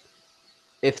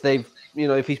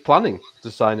he's planning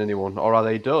to sign anyone, or are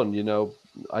they done?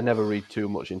 I never read too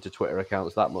much into Twitter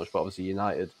accounts that much, but obviously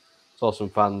United saw some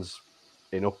fans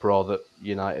in uproar that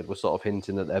United were sort of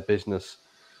hinting that their business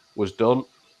was done.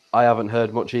 I haven't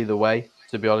heard much either way,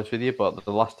 to be honest with you, but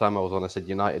the last time I was on, I said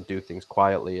United do things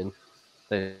quietly, and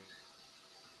there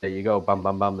you go, bam,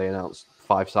 bam, bam, they announced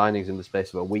 5 signings in the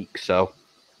space of a week. So,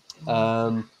 I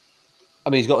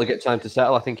mean, he's got to get time to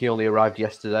settle. I think he only arrived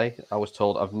yesterday. I was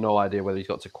told. I've no idea whether he's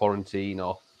got to quarantine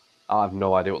or I have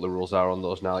no idea what the rules are on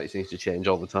those now. It seems to change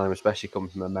all the time, especially coming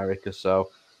from America. So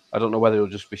I don't know whether he'll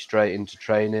just be straight into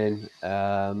training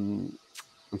and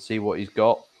see what he's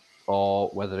got, or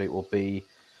whether it will be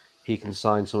he can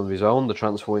sign some of his own. The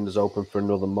transfer window's open for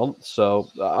another month. So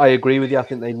I agree with you. I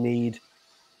think they need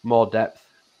more depth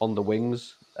on the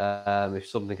wings. If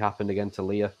something happened again to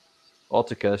Leah or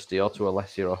to Kirsty or to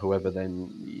Alessia or whoever,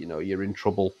 then you're in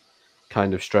trouble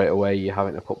kind of straight away. You're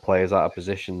having to put players out of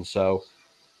position. So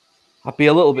I'd be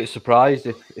a little bit surprised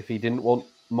if he didn't want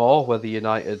more, whether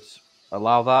United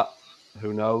allow that.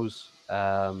 Who knows?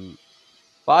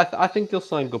 But I think he'll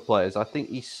sign good players. I think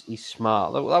he's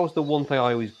smart. That was the one thing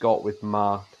I always got with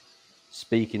Marc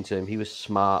speaking to him. He was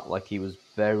smart. Like, he was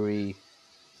very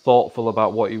thoughtful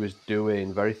about what he was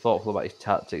doing, very thoughtful about his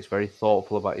tactics, very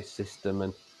thoughtful about his system.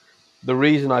 And the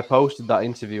reason I posted that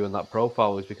interview and that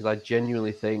profile was because I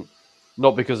genuinely think,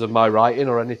 not because of my writing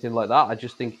or anything like that, I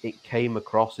just think it came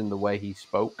across in the way he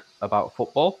spoke about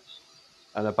football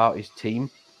and about his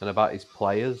team and about his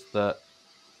players, that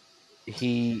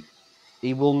he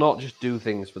will not just do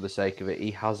things for the sake of it.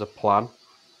 He has a plan.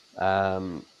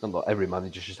 And every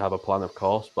manager should have a plan, of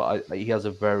course, but he has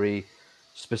a very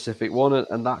specific one,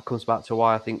 and that comes back to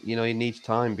why I think he needs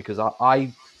time, because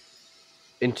I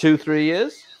in 2-3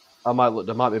 years I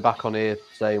might be back on here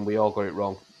saying we all got it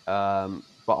wrong.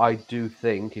 But I do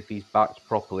think if he's backed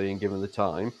properly and given the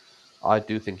time, I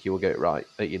do think he will get it right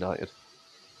at United.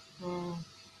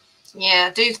 Yeah,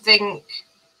 I do think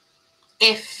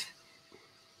if,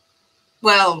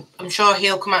 well, I'm sure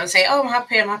he'll come out and say, "Oh, I'm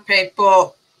happy,"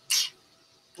 but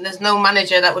there's no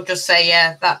manager that would just say,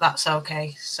 "Yeah, that's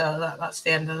okay." So that's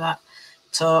the end of that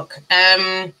talk.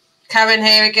 Karen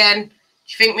here again. Do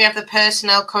you think we have the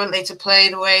personnel currently to play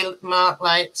the way Mark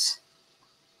likes?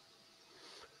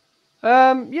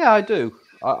 Yeah, I do.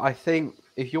 I think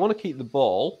if you want to keep the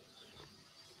ball,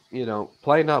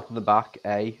 playing out from the back,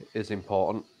 is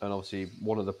important. And obviously,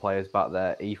 one of the players back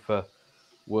there, Aoife,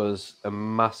 was a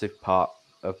massive part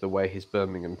of the way his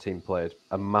Birmingham team played.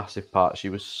 A massive part. She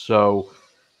was so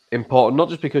important, not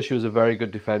just because she was a very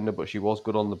good defender, but she was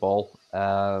good on the ball.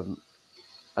 And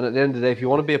at the end of the day, if you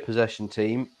want to be a possession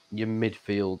team, your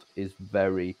midfield is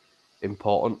very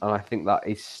important. And I think that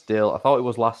is still, I thought it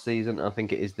was last season, and I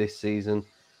think it is this season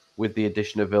with the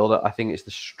addition of Vilda. I think it's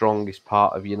the strongest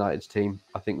part of United's team.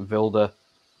 I think Vilda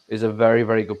is a very,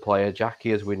 very good player.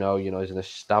 Jackie, as we know, is an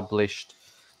established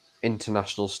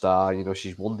international star.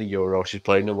 She's won the Euro. She's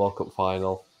playing the World Cup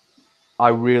final. I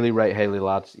really rate Hayley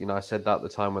Ladd. I said that at the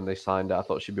time when they signed her. I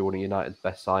thought she'd be one of United's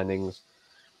best signings.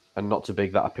 And not to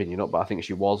big that opinion up, but I think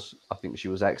she was. I think she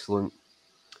was excellent.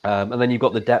 And then you've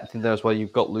got the depth in there as well.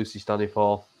 You've got Lucy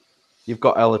Staniforth. You've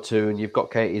got Ella Toon. You've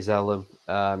got Katie Zellum.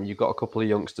 You've got a couple of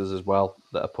youngsters as well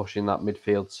that are pushing that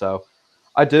midfield. So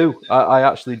I do. I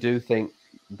actually do think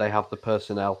they have the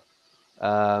personnel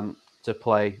to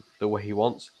play the way he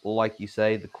wants. Like you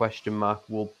say, the question mark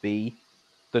will be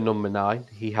the number 9.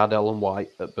 He had Ellen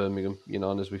White at Birmingham,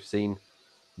 and as we've seen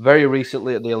very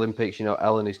recently at the Olympics,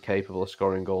 Ellen is capable of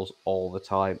scoring goals all the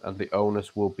time, and the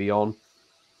onus will be on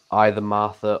either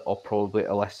Martha or probably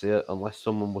Alessia, unless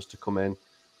someone was to come in,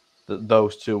 that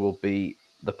those two will be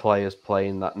the players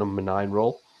playing that number 9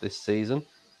 role this season.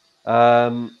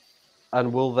 And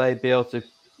will they be able to,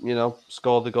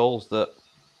 score the goals that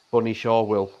Bunny Shaw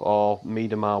will, or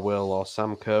Miedemar will, or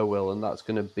Sam Kerr will? And that's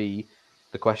going to be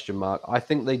the question mark. I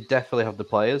think they definitely have the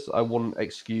players. I wouldn't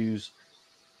excuse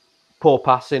poor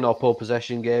passing or poor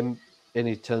possession game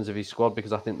in terms of his squad,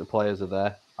 because I think the players are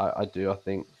there. I do. I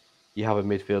think you have a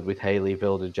midfield with Hayley,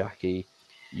 Vilda, Jackie.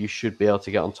 You should be able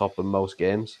to get on top of most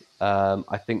games.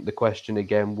 I think the question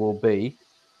again will be,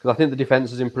 because I think the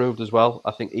defence has improved as well.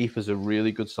 I think Aoife's a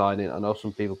really good signing. I know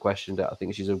some people questioned it. I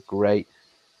think she's a great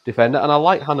defender. And I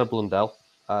like Hannah Blundell.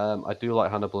 I do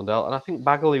like Hannah Blundell. And I think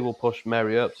Bagley will push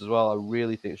Mary Earps as well. I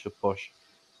really think she'll push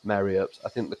Mary Earps. I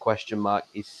think the question mark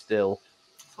is still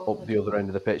up the other end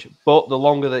of the pitch. But the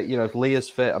longer that, if Leah's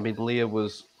fit, I mean, Leah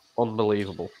was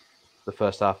unbelievable the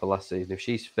first half of last season. If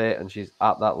she's fit and she's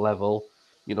at that level,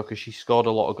 because she scored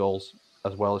a lot of goals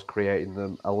as well as creating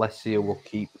them, Alessia will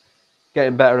keep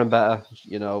getting better and better.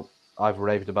 I've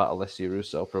raved about Alessia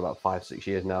Russo for about 5-6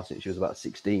 years now, since she was about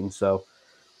 16. So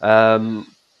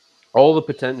all the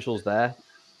potential's there.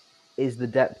 Is the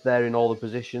depth there in all the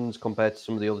positions compared to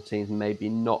some of the other teams? Maybe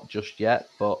not just yet,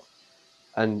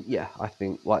 and yeah, I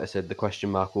think, like I said, the question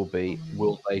mark will be,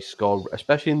 will they score,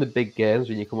 especially in the big games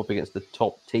when you come up against the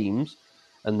top teams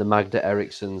and the Magda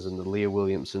Ericssons and the Leah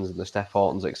Williamsons and the Steph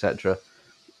Hortons, etc.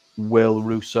 Will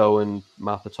Russo and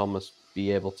Martha Thomas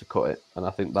be able to cut it? And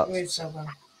I think that's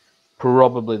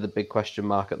probably the big question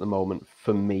mark at the moment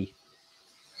for me.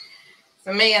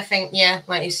 For me, I think, yeah,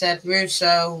 like you said,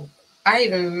 Russo. I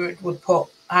even would put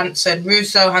Hansen,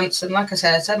 Russo, Hansen. Like I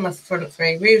said my front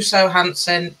 3: Russo,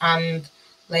 Hansen, and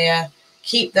Leah.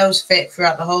 Keep those fit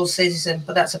throughout the whole season,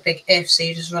 but that's a big if. So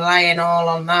you're just relying all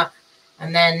on that,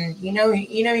 and then you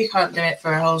can't do it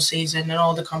for a whole season and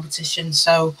all the competition.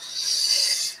 So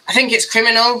I think it's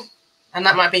criminal, and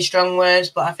that might be strong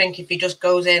words, but I think if he just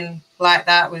goes in like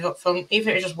that with up front, even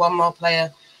if it's just one more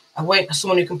player,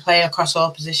 someone who can play across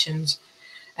all positions.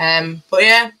 But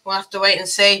yeah, we'll have to wait and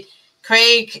see.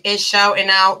 Craig is shouting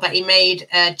out that he made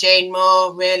Jane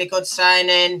Moore really good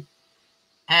signing.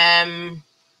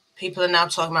 People are now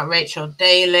talking about Rachel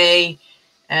Daly,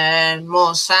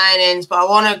 more signings. But I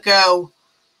want to go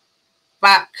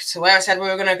back to where I said we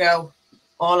were going to go,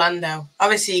 Orlando.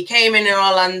 Obviously, he came in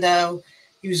Orlando.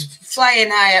 He was flying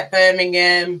high at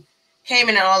Birmingham, came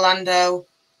in Orlando.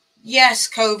 Yes,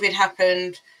 COVID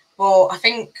happened, but I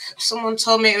think someone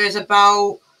told me it was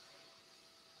about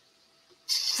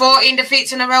 14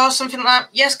 defeats in a row or something like that.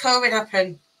 Yes, COVID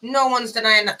happened. No one's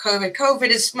denying that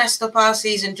COVID has messed up our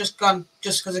season, just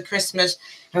because of Christmas.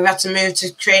 And we had to move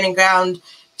to training ground,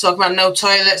 talk about no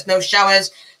toilets, no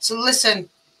showers. So listen,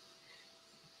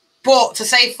 but to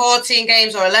say 14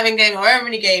 games or 11 games or however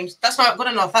many games, that's not good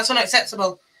enough. That's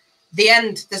unacceptable. The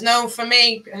end. There's no, for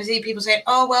me, I see people saying,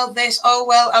 oh, well, this, oh,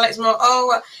 well, Alex Moore, oh,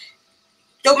 well.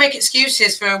 Don't make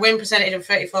excuses for a win percentage of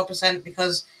 34%,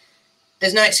 because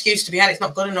there's no excuse to be had. It's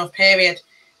not good enough, period.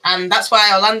 And that's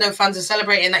why Orlando fans are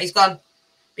celebrating that he's gone,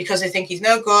 because they think he's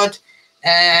no good,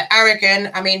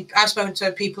 arrogant. I mean, I've spoken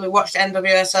to people who watch the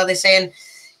NWSL. They're saying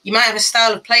you might have a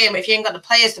style of playing, but if you ain't got the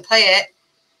players to play it,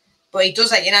 but he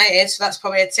does at United, so that's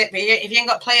probably a tip. But if you ain't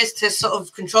got players to sort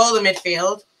of control the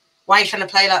midfield, why are you trying to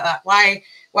play like that? Why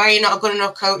are you not a good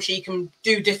enough coach so you can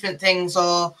do different things,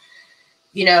 or,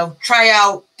 you know, try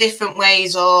out different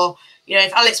ways? Or, you know,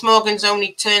 if Alex Morgan's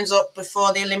only turns up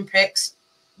before the Olympics,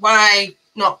 why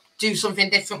not do something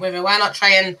different with her? Why not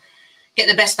try and get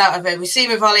the best out of her? We've seen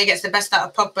with Ollie gets the best out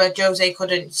of Pogba, Jose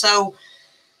couldn't. So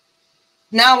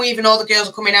now even all the girls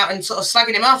are coming out and sort of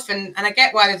slagging him off, and I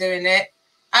get why they're doing it.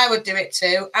 I would do it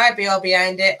too. I'd be all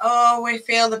behind it. Oh, we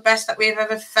feel the best that we've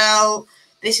ever felt.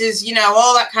 This is, you know,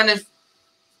 all that kind of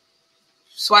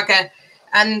swagger.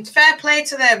 And fair play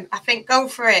to them. I think go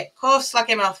for it. Of course, slag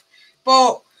him off.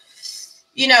 But,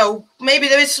 you know, maybe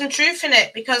there is some truth in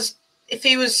it, because if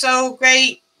he was so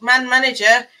great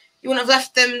manager, you wouldn't have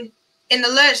left them in the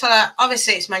lurch like that.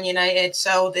 Obviously, it's Man United,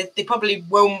 so they probably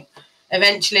won't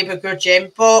eventually begrudge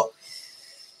him. But,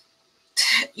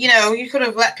 you know, you could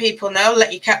have let people know,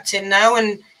 let your captain know.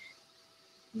 And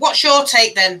what's your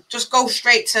take then? Just go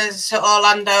straight to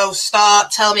Orlando,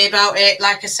 start, tell me about it.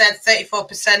 Like I said,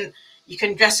 34%, you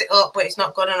can dress it up, but it's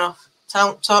not good enough.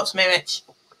 Talk to me, Rich.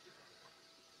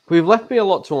 We've left me a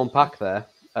lot to unpack there.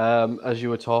 As you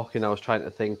were talking, I was trying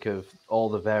to think of all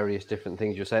the various different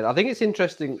things you said. I think it's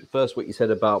interesting, first, what you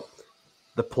said about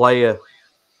the player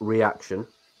reaction.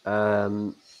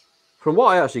 From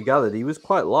what I actually gathered, he was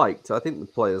quite liked. I think the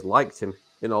players liked him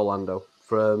in Orlando.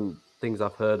 From things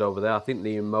I've heard over there, I think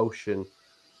the emotion,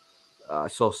 I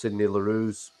saw Sydney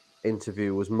Leroux's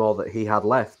interview, was more that he had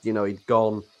left. You know, he'd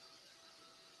gone,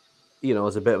 you know,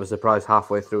 as a bit of a surprise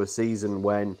halfway through a season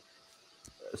when,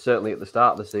 certainly at the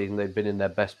start of the season, they'd been in their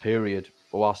best period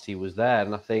whilst he was there.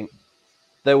 And I think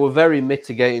there were very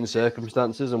mitigating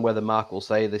circumstances, and whether Marc will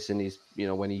say this in his, you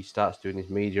know, when he starts doing his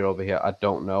media over here, I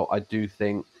don't know. I do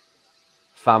think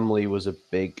family was a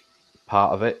big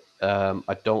part of it.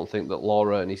 I don't think that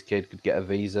Laura and his kid could get a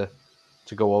visa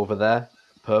to go over there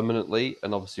permanently.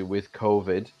 And obviously with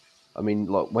COVID, I mean,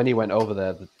 look, when he went over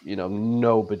there, you know,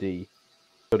 nobody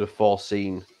could have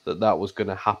foreseen that was going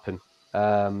to happen.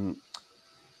 And,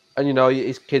 you know,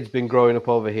 his kid's been growing up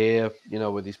over here, you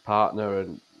know, with his partner,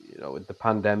 and, you know, with the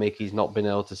pandemic, he's not been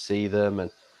able to see them,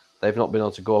 and they've not been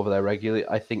able to go over there regularly.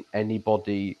 I think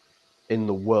anybody in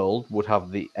the world would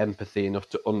have the empathy enough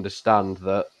to understand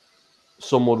that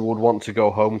someone would want to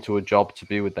go home to a job to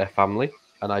be with their family.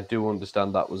 And I do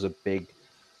understand that was a big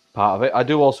part of it. I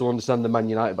do also understand the Man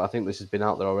United, but I think this has been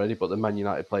out there already, but the Man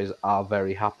United players are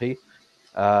very happy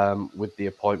with the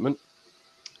appointment.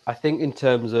 I think in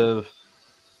terms of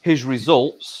his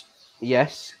results,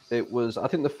 yes, it was. I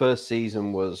think the first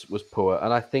season was poor,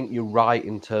 and I think you're right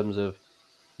in terms of,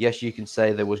 yes, you can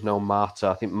say there was no Marta.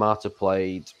 I think Marta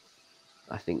played,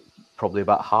 I think, probably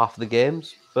about half the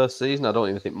games first season. I don't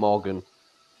even think Morgan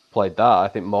played that. I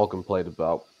think Morgan played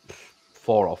about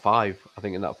 4 or 5, I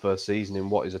think, in that first season in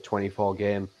what is a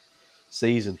 24-game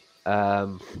season.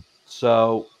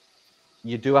 So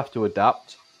you do have to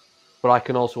adapt. But I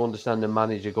can also understand the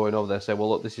manager going over there and say, well,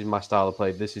 look, this is my style of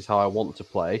play. This is how I want to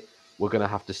play. We're going to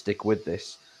have to stick with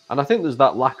this. And I think there's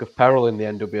that lack of peril in the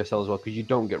NWSL as well, because you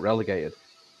don't get relegated.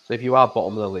 So if you are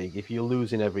bottom of the league, if you're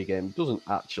losing every game, it doesn't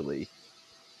actually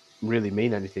really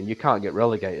mean anything. You can't get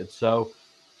relegated. So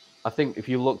I think if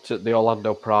you looked at the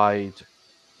Orlando Pride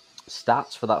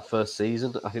stats for that first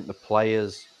season, I think the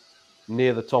players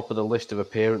near the top of the list of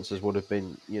appearances would have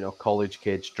been, you know, college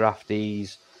kids,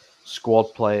 draftees, squad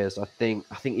players. I think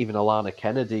even Alana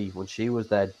Kennedy, when she was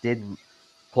there, didn't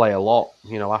play a lot.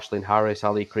 You know, Ashlyn Harris,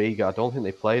 Ali Krieger, I don't think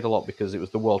they played a lot because it was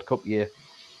the World Cup year.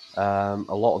 A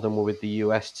lot of them were with the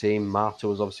US team. Marta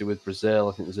was obviously with Brazil.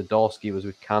 I think Zadorsky was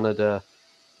with Canada.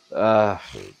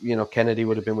 You know, Kennedy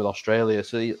would have been with Australia.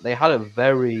 So they had a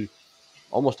very,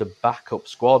 almost a backup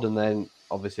squad. And then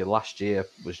obviously last year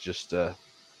was just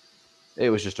it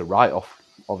was just a write-off.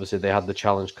 Obviously, they had the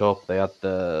Challenge Cup. They had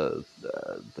the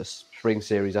spring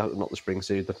series, not the spring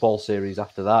series, the fall series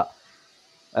after that.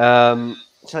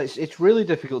 So it's really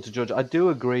difficult to judge. I do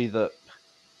agree that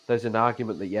there's an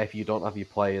argument that, yeah, if you don't have your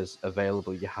players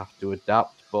available, you have to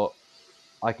adapt. But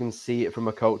I can see it from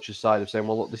a coach's side of saying,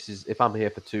 well, look, this is, if I'm here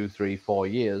for 2, 3, 4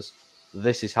 years,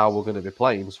 this is how we're going to be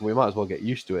playing. So we might as well get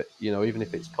used to it. You know, even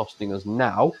if it's costing us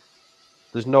now,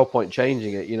 there's no point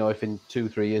changing it. You know, if in 2,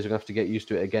 3 years we're going to have to get used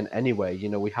to it again anyway, you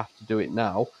know, we have to do it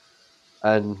now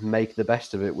and make the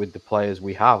best of it with the players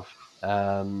we have.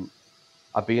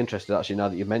 I'd be interested, actually, now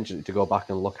that you mentioned it, to go back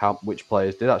and look at which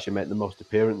players did actually make the most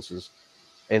appearances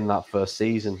in that first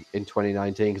season in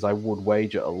 2019, because I would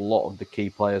wager a lot of the key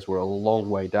players were a long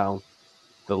way down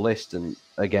the list. And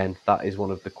again, that is one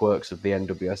of the quirks of the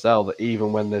NWSL, that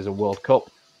even when there's a World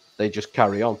Cup, they just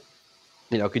carry on.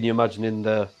 Can you imagine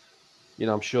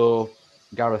I'm sure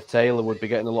Gareth Taylor would be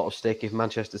getting a lot of stick if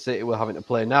Manchester City were having to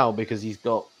play now, because he's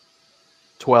got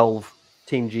 12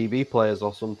 Team GB players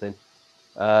or something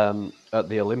at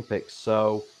the Olympics.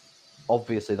 So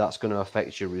obviously that's going to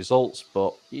affect your results,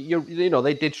 but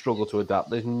they did struggle to adapt.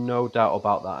 There's no doubt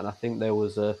about that. And I think there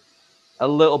was a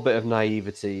little bit of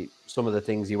naivety. Some of the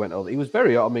things he went over, he was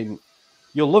very,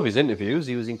 you'll love his interviews.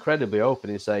 He was incredibly open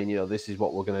in saying, this is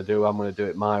what we're going to do. I'm going to do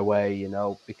it my way,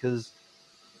 because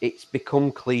it's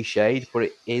become cliched, but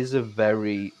it is a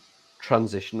very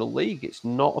transitional league. It's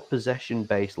not a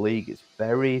possession-based league. It's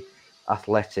very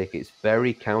athletic. It's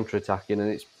very counter-attacking, and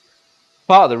it's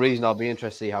part of the reason I'll be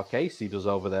interested to see how Casey does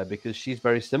over there, because she's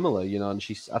very similar, and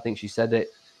I think she said it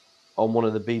on one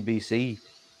of the BBC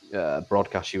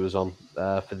broadcasts she was on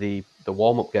for the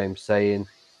warm-up game, saying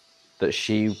that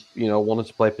she, wanted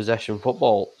to play possession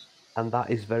football, and that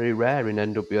is very rare in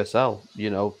NWSL.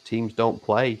 Teams don't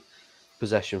play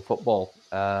possession football,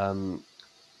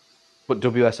 but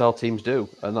WSL teams do,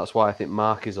 and that's why I think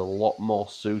Marc is a lot more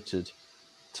suited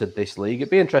to this league. It'd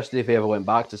be interesting if he ever went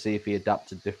back to see if he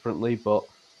adapted differently, but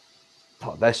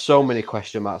there's so many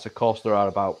question marks. Of course there are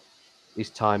about his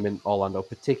time in Orlando,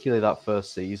 particularly that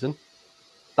first season.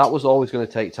 That was always going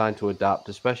to take time to adapt,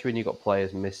 especially when you've got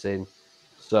players missing.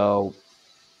 So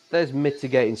there's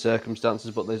mitigating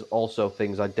circumstances, but there's also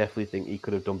things I definitely think he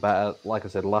could have done better. Like I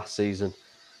said, last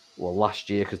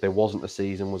year, because there wasn't a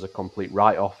season, was a complete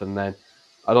write-off. And then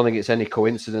I don't think it's any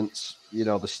coincidence,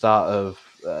 the start of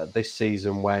this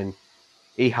season, when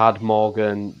he had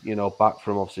Morgan, back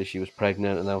from, obviously she was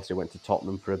pregnant, and then obviously went to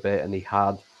Tottenham for a bit, and he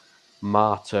had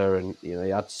Marta, and, he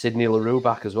had Sydney Leroux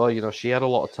back as well. She had a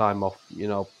lot of time off,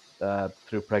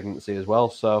 through pregnancy as well.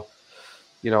 So,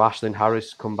 Ashlyn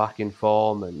Harris come back in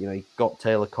form, and, he got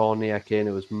Taylor Korniak in.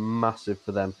 It was massive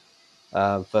for them.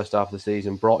 First half of the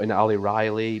season, brought in Ali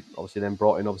Riley, obviously then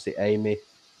brought in Amy,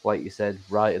 like you said,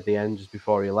 right at the end, just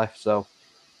before he left. So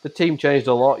the team changed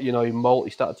a lot. He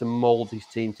started to mold his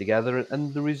team together,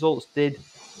 and the results did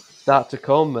start to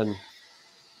come. And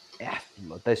yeah,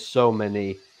 there's so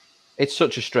many. It's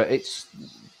such a stretch.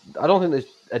 I don't think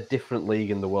there's a different league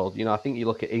in the world. I think you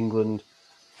look at England,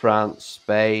 France,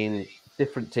 Spain,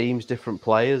 different teams, different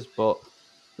players, but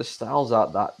the styles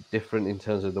aren't that different in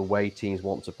terms of the way teams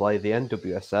want to play. The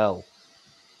NWSL,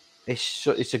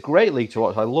 it's a great league to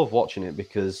watch. I love watching it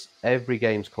because every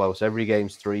game's close. Every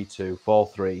game's 3-2,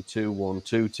 4-3,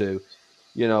 2-1,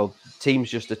 2-2. Teams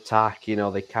just attack.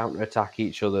 They counter-attack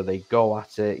each other. They go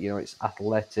at it. It's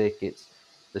athletic.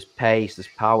 There's pace. There's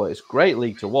power. It's a great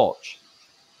league to watch,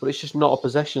 but it's just not a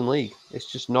possession league.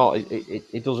 It's just not.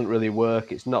 It doesn't really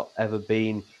work. It's not ever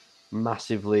been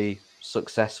massively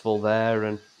successful there,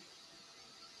 and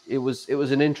it was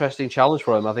an interesting challenge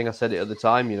for him. I think I said it at the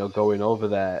time, going over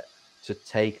there to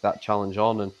take that challenge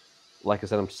on. And like I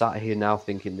said, I'm sat here now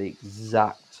thinking the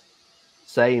exact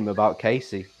same about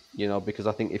Casey, because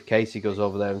I think if Casey goes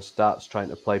over there and starts trying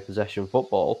to play possession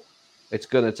football, it's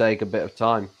going to take a bit of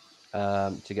time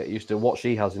to get used to. What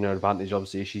she has in her advantage,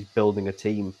 obviously, is she's building a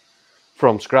team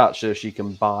from scratch, so she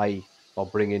can buy or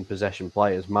bring in possession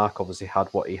players. Marc obviously had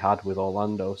what he had with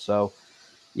Orlando. So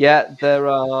yeah, there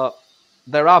are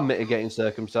mitigating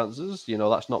circumstances.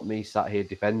 That's not me sat here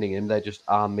defending him. There just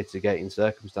are mitigating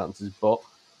circumstances. But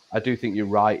I do think you're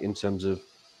right in terms of,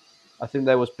 I think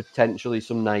there was potentially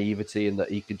some naivety in that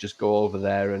he could just go over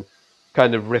there and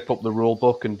kind of rip up the rule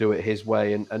book and do it his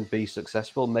way and be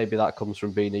successful. Maybe that comes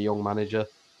from being a young manager.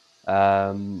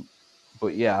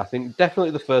 But yeah, I think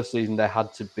definitely the first season there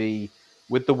had to be,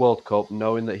 with the World Cup,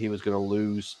 knowing that he was going to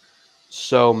lose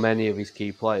so many of his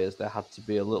key players, there had to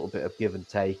be a little bit of give and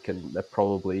take, and there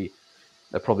probably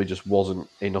just wasn't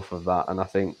enough of that. And I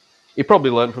think he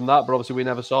probably learned from that, but obviously we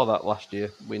never saw that last year.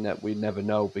 We never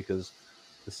know because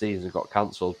the season got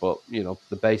cancelled. But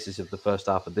the basis of the first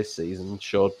half of this season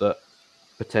showed that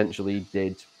potentially he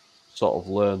did sort of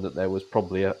learn that there was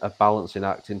probably a balancing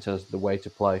act in terms of the way to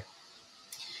play.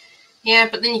 Yeah,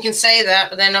 but then you can say that,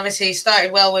 but then obviously he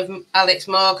started well with Alex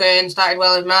Morgan, started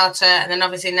well with Marta, and then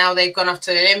obviously now they've gone off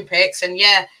to the Olympics, and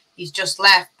yeah, he's just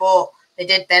left, but they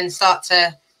did then start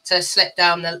to slip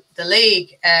down the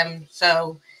league.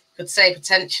 So you could say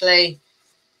potentially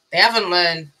they haven't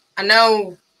learned. I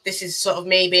know this is sort of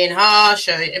me being harsh,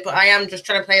 but I am just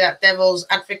trying to play that devil's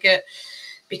advocate,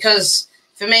 because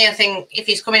for me, I think if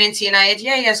he's coming into United,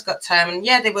 yeah, he has got time, and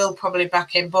yeah, they will probably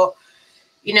back him, but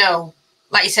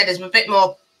like you said, there's a bit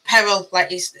more peril, like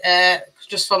he's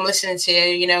just from listening to you.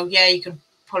 You know, yeah, you could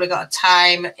probably got a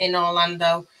time in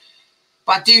Orlando,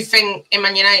 but I do think in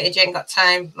Man United you ain't got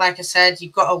time. Like I said,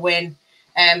 you've got to win.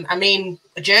 I mean,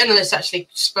 a journalist actually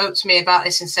spoke to me about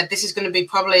this and said this is going to be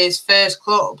probably his first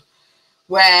club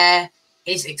where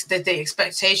the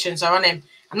expectations are on him.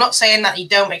 I'm not saying that you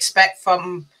don't expect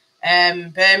from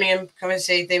Birmingham.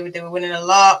 Obviously, they were winning a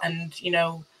lot, and you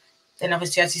know, then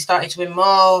obviously as he started to win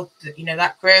more, you know,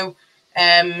 that grew.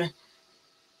 And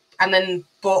then,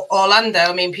 but Orlando,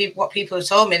 I mean, what people have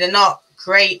told me, they're not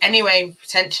great anyway,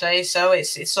 potentially. So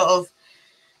it's sort of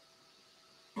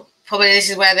probably this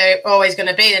is where they're always going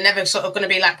to be. They're never sort of going to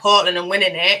be like Portland and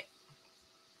winning it,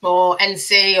 or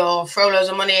NC, or throw loads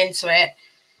of money into it.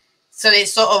 So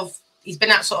it's sort of, he's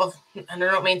been at sort of, and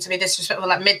I don't mean to be disrespectful,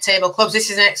 like mid-table clubs. This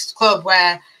is the next club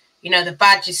where, you know, the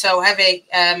badge is so heavy.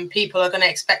 People are going to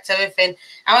expect everything.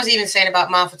 I was even saying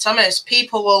about Martha Thomas.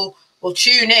 People will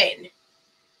tune in,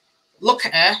 look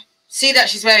at her, see that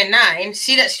she's wearing 9,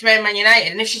 see that she's wearing Man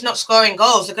United, and if she's not scoring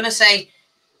goals, they're going to say,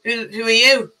 who are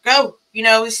you? Go. You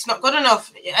know, this is not good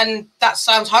enough. And that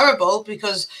sounds horrible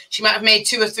because she might have made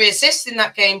 2 or 3 assists in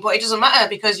that game, but it doesn't matter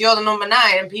because you're the number 9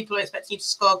 and people are expecting you to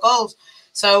score goals.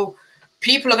 So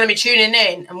people are going to be tuning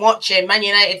in and watching Man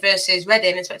United versus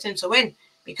Reading, expecting them to win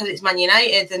because it's Man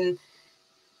United. And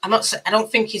I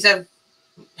don't think he's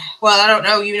well, I don't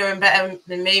know, you know him better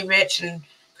than me, Rich and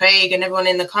Craig and everyone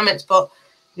in the comments, but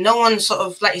no one sort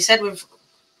of, like you said, with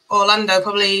Orlando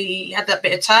probably had that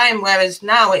bit of time, whereas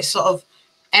now it's sort of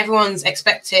everyone's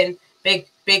expecting big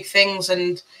things,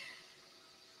 and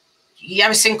you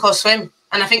have a sink or swim.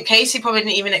 And I think Casey probably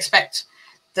didn't even expect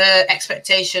the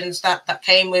expectations that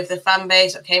came with the fan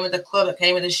base, that came with the club, that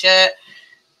came with the shirt.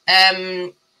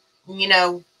 You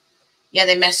know, yeah,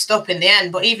 they messed up in the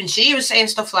end, but even she was saying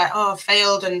stuff like, "Oh, I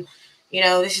failed," and you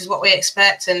know, this is what we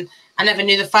expect. And I never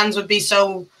knew the fans would be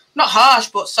so not harsh,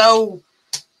 but so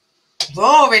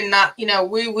raw in that, you know,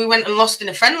 we went and lost in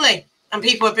a friendly and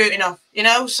people were booting off, you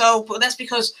know. So, but that's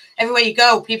because everywhere you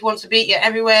go, people want to beat you.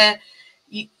 Everywhere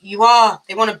you are,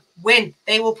 they want to win.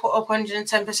 They will put up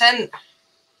 110%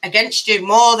 against you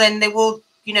more than they will,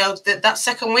 you know. That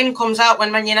second win comes out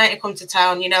when Man United come to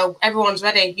town. You know, everyone's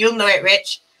ready. You'll know it,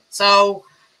 Rich. So,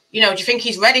 you know, do you think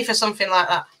he's ready for something like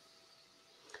that?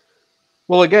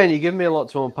 Well, again, you give me a lot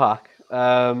to unpack.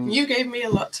 You gave me a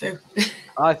lot too.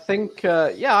 I think,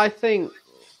 I think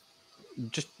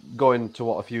just going to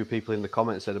what a few people in the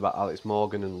comments said about Alex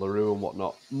Morgan and LaRue and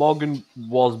whatnot. Morgan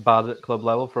was bad at club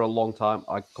level for a long time,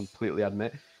 I completely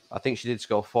admit. I think she did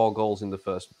score 4 goals in the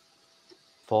first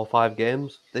 4 or 5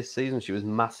 games this season. She was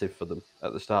massive for them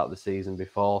at the start of the season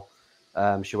before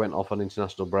she went off on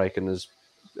international break. And as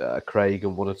Craig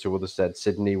and 1 or 2 others said,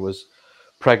 Sydney was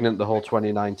pregnant the whole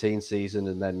 2019 season,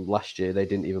 and then last year they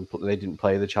didn't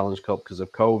play the Challenge Cup because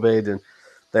of COVID, and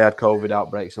they had COVID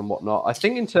outbreaks and whatnot. I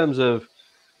think in terms of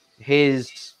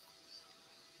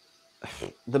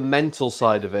the mental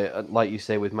side of it, like you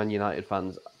say with Man United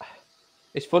fans,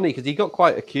 it's funny because he got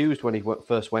quite accused when he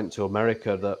first went to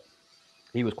America that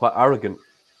he was quite arrogant.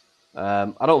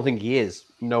 I don't think he is.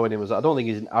 Knowing him, I don't think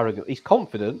he's arrogant. He's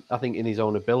confident, I think, in his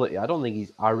own ability. I don't think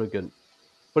he's arrogant.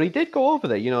 But he did go over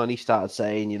there, you know, and he started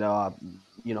saying, I'm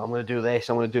going to do this,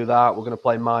 I'm going to do that, we're going to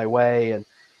play my way. And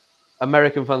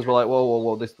American fans were like,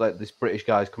 whoa, this British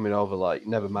guy's coming over, like,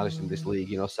 never managed in this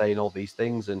league, saying all these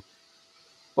things.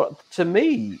 But to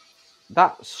me,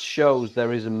 that shows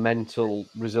there is a mental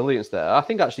resilience there. I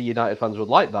think actually United fans would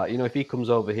like that. If he comes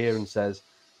over here and says,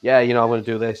 yeah, I'm going to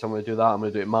do this, I'm going to do that, I'm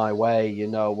going to do it my way, we're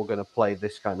going to play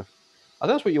this kind of... I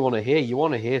think that's what you want to hear. You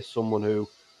want to hear someone who...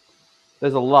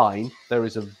 There's a line. There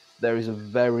is a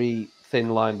very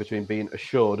thin line between being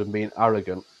assured and being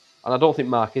arrogant. And I don't think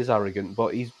Marc is arrogant,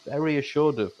 but he's very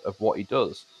assured of what he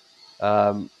does.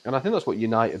 And I think that's what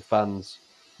United fans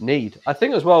need. I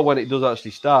think as well when it does actually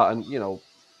start, and,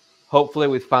 hopefully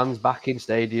with fans back in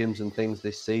stadiums and things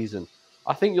this season,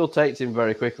 I think you'll take to him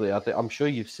very quickly. I'm sure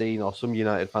you've seen, or some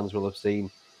United fans will have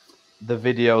seen, the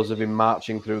videos of him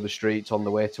marching through the streets on the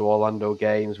way to Orlando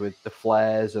games with the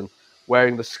flares and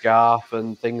wearing the scarf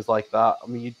and things like that. I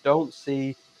mean, you don't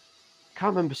see...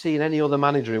 Can't remember seeing any other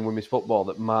manager in women's football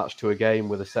that marched to a game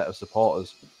with a set of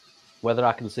supporters. Whether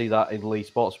I can see that in Lee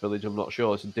Sports Village, I'm not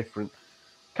sure. It's a different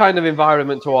kind of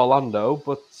environment to Orlando,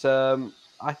 but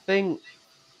I think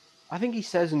he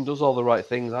says and does all the right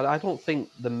things. I don't think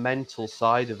the mental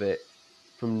side of it,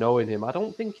 from knowing him, I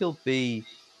don't think he'll be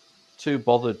too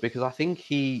bothered because I think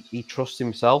he trusts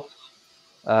himself.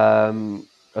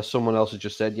 As someone else has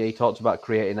just said, yeah, he talked about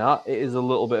creating art. It is a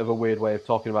little bit of a weird way of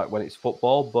talking about when it's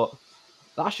football, but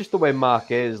that's just the way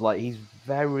Marc is. Like, he's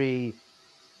very...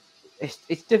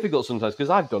 it's difficult sometimes because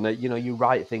I've done it. You know, you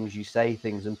write things, you say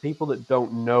things, and people that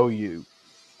don't know you,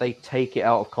 they take it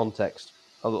out of context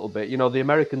a little bit. You know, the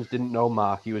Americans didn't know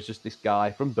Mark. He was just this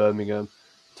guy from Birmingham,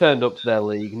 turned up to their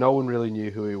league. No one really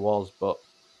knew who he was. But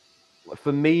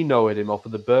for me knowing him, or for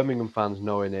the Birmingham fans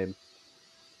knowing him,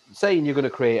 saying you're going to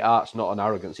create art's not an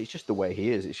arrogance. It's just the way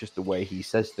he is. It's just the way he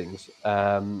says things.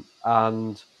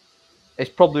 And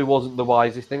it probably wasn't the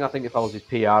wisest thing. I think if I was his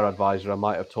PR advisor, I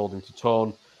might have told him to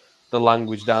tone the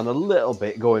language down a little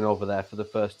bit going over there for the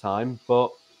first time. But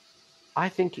I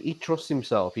think he trusts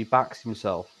himself. He backs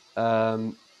himself.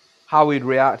 How he'd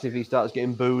react if he starts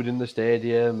getting booed in the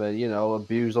stadium and, you know,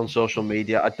 abused on social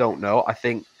media, I don't know. I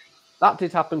think that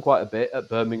did happen quite a bit at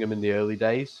Birmingham in the early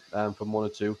days from one or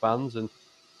two fans. And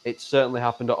it certainly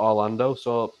happened at Orlando.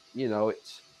 So, you know,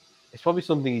 it's probably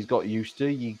something he's got used to.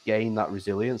 You gain that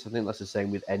resilience. I think that's the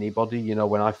same with anybody. You know,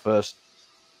 when I first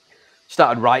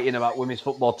started writing about women's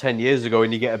football 10 years ago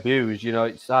and you get abused, you know,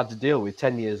 it's hard to deal with.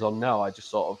 10 years on now, I just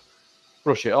sort of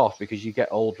brush it off because you get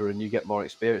older and you get more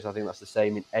experience. I think that's the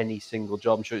same in any single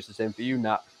job. I'm sure it's the same for you,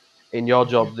 Nat, in your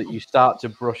job, that you start to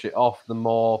brush it off the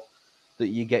more that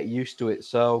you get used to it.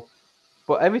 So,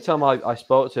 but every time I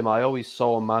spoke to him, I always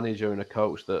saw a manager and a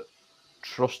coach that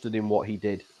trusted in what he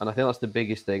did. And I think that's the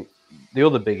biggest thing. The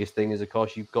other biggest thing is, of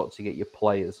course, you've got to get your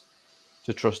players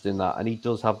to trust in that. And he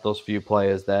does have those few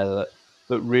players there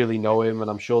that really know him.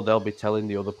 And I'm sure they'll be telling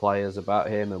the other players about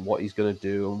him and what he's going to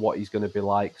do and what he's going to be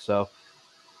like. So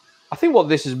I think what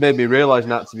this has made me realise,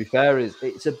 Nat, to be fair, is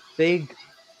it's a big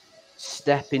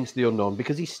step into the unknown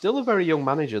because he's still a very young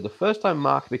manager. The first time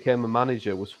Mark became a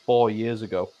manager was 4 years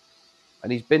ago.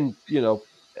 And he's been, you know,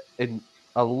 in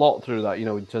a lot through that, you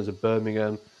know, in terms of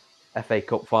Birmingham, FA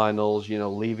Cup finals, you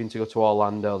know, leaving to go to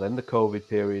Orlando, then the COVID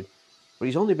period. But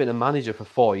he's only been a manager for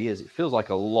 4 years. It feels like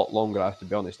a lot longer, I have to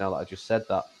be honest, now that I just said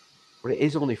that. But it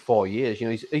is only 4 years. You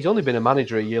know, he's only been a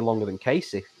manager a year longer than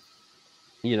Casey.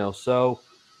 You know, so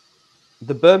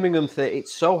the Birmingham thing,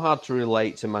 it's so hard to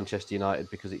relate to Manchester United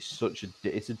because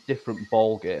it's a different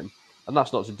ball game. And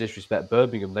that's not to disrespect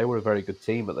Birmingham. They were a very good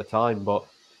team at the time, but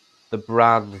the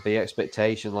brand, the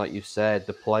expectation, like you said,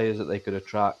 the players that they could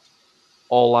attract.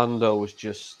 Orlando was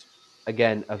just,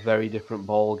 again, a very different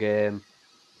ball game,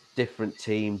 different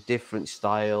team, different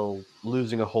style,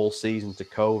 losing a whole season to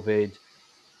COVID.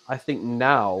 I think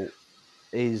now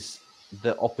is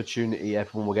the opportunity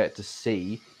everyone will get to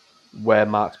see where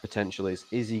Mark's potential is.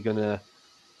 Is he going to,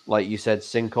 like you said,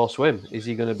 sink or swim? Is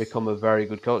he going to become a very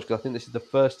good coach? Because I think this is the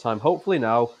first time, hopefully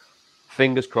now,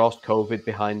 fingers crossed, COVID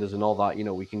behind us and all that, you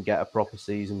know, we can get a proper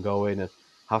season going and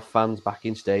have fans back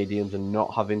in stadiums and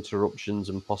not have interruptions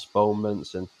and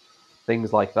postponements and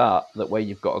things like that, where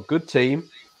you've got a good team,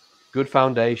 good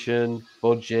foundation,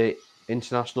 budget,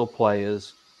 international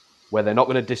players, where they're not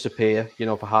going to disappear, you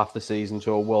know, for half the season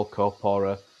to a World Cup or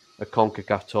a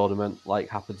CONCACAF tournament like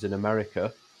happens in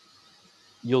America.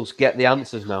 You'll get the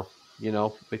answers now, you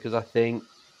know, because I think,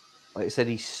 like I said,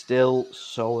 he's still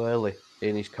so early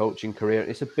in his coaching career.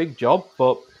 It's a big job,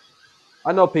 but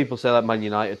I know people say that Man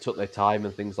United took their time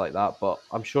and things like that, but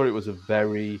I'm sure it was a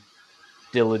very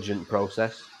diligent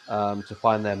process to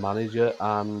find their manager.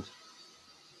 And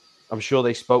I'm sure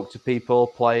they spoke to people,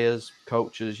 players,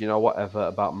 coaches, you know, whatever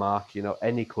about Mark. You know,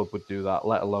 any club would do that,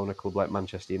 let alone a club like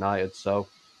Manchester United. So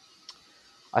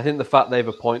I think the fact they've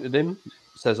appointed him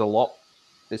says a lot.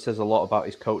 It says a lot about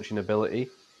his coaching ability.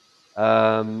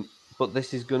 But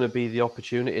this is going to be the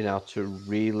opportunity now to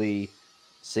really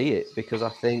see it, because I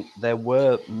think there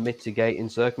were mitigating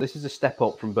circumstances. This is a step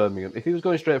up from Birmingham. If he was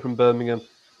going straight from Birmingham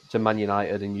to Man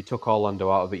United and you took Orlando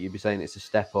out of it, you'd be saying it's a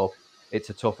step up. It's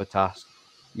a tougher task.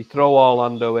 You throw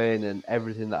Orlando in and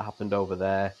everything that happened over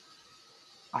there.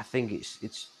 I think it's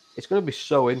going to be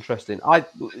so interesting.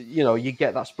 You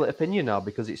get that split opinion now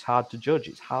because it's hard to judge.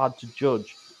 It's hard to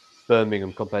judge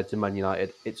Birmingham compared to Man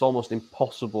United. It's almost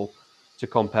impossible to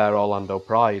compare Orlando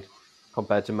Pride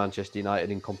compared to Manchester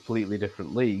United in completely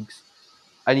different leagues.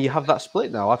 And you have that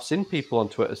split now. I've seen people on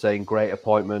Twitter saying great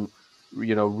appointment,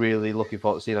 you know, really looking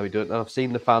forward to seeing how he does it. And I've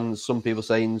seen the fans, some people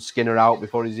saying Skinner out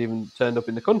before he's even turned up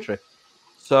in the country.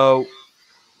 So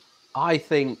I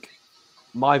think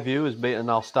my view has been,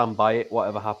 and I'll stand by it,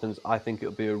 whatever happens, I think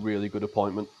it'll be a really good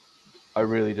appointment. I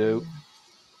really do.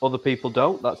 Other people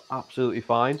don't. That's absolutely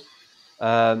fine.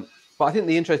 But I think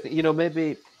the interesting, you know,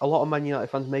 maybe a lot of Man United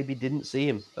fans maybe didn't see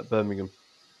him at Birmingham,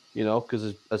 you know,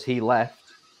 because as he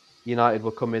left, United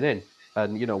were coming in.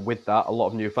 And, you know, with that, a lot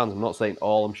of new fans. I'm not saying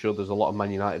all, I'm sure there's a lot of Man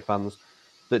United fans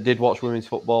that did watch women's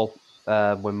football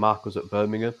when Mark was at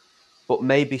Birmingham. But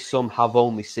maybe some have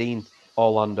only seen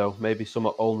Orlando. Maybe some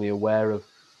are only aware of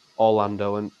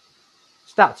Orlando. And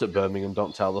stats at Birmingham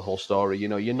don't tell the whole story. You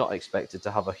know, you're not expected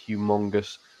to have a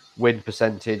humongous win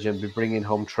percentage and be bringing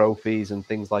home trophies and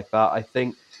things like that. I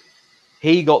think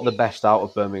he got the best out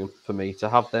of Birmingham for me, to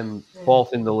have them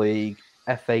fourth in the league,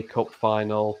 FA Cup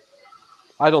final.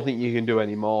 I don't think you can do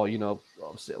any more. You know,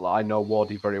 obviously, like, I know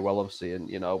Wardy very well, obviously, and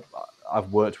you know,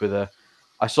 I've worked with her.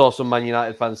 I saw some Man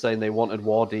United fans saying they wanted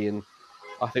Wardy, and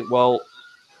I think, well,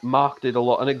 Mark did a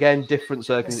lot, and again, different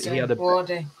circumstances.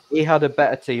 Wardy. He had a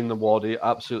better team than Wardy,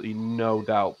 absolutely no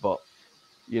doubt. But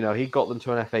you know, he got them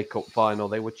to an FA Cup final.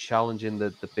 They were challenging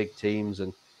the big teams,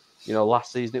 and you know,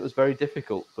 last season it was very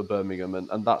difficult for Birmingham,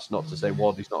 and that's not to say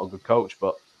Wardy's not a good coach,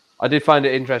 but I did find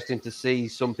it interesting to see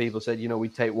some people said, you know, we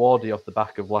take Wardy off the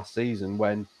back of last season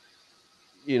when,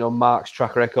 you know, Mark's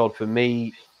track record for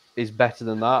me is better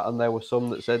than that, and there were some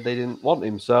that said they didn't want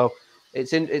him. So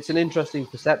it's an interesting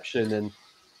perception, and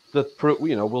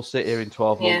you know, we'll sit here in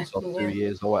 12 months or 2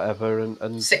 years or whatever,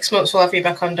 and 6 months we'll have you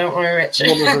back on. Don't worry, Rich.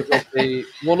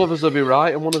 one of us will be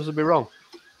right, and one of us will be wrong.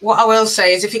 What I will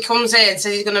say is, if he comes in and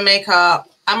says he's going to make art,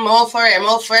 I'm all for it. I'm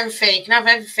all for everything. You can have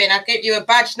everything. I'll get you a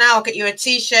badge now. I'll get you a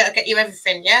T-shirt. I'll get you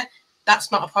everything. Yeah,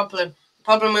 that's not a problem. The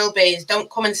problem will be is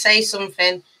don't come and say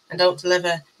something and don't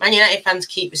deliver. Man United fans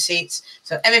keep receipts.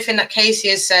 So everything that Casey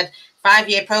has said,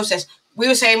 5-year process. We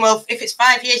were saying, well, if it's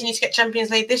 5 years, you need to get Champions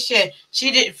League this year.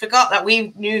 She forgot that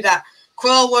we knew that.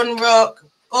 Crawl one rock,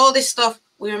 all this stuff.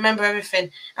 We remember everything.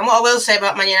 And what I will say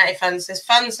about Man United fans, there's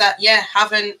fans that,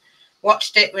 haven't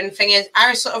watched it when thing is,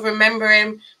 I sort of remember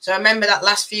him. So I remember that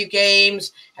last few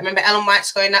games. I remember Ellen White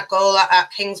scoring that goal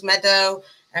at Kings Meadow.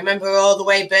 I remember all the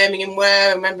way Birmingham were.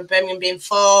 I remember Birmingham being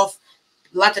fourth.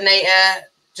 Ladenator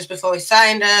just before he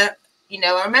signed her. You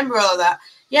know, I remember all that.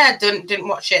 Yeah, I didn't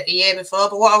watch it the year before.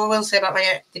 But what I will say about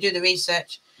they do the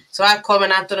research. So I've come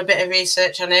and I've done a bit of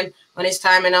research on him, on his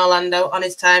time in Orlando, on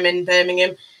his time in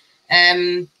Birmingham.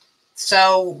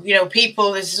 So, you know,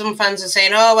 there's some fans are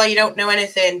saying, oh, well, you don't know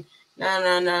anything.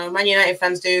 No. Man United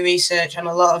fans do research on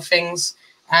a lot of things,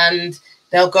 and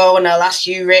they'll go and they'll ask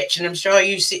you, Rich, and I'm sure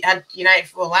you had United.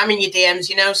 Well, I'm in your DMs,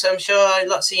 you know, so I'm sure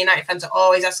lots of United fans are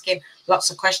always asking lots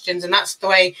of questions, and that's the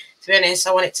way. To be honest,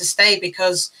 I want it to stay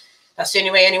because that's the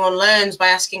only way anyone learns, by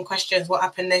asking questions. What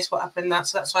happened? This? What happened? That?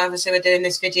 So that's why obviously we're doing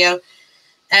this video.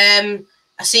 I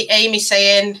see Amy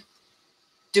saying,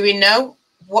 "Do we know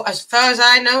what?" As far as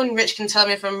I know, and Rich can tell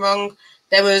me if I'm wrong,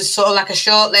 there was sort of like a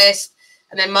short list.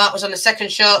 And then Mark was on the second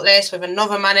shortlist with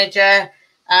another manager,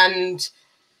 and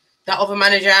that other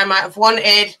manager I might have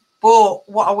wanted. But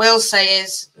what I will say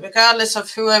is, regardless of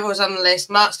whoever was on the list,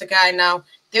 Mark's the guy now.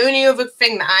 The only other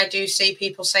thing that I do see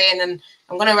people saying, and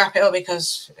I'm going to wrap it up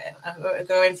because I'm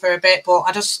going for a bit, but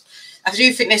I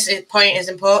do think this point is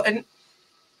important.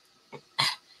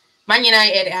 Man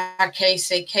United had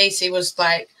Casey. Casey was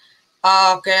like,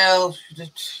 oh, girl, the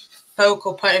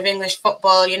focal point of English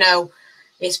football, you know.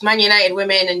 It's Man United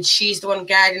women, and she's the one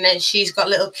guiding it. And she's got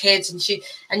little kids,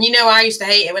 and you know, I used to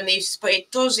hate it when they used to, but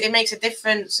it makes a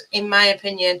difference in my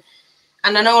opinion.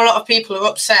 And I know a lot of people are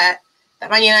upset that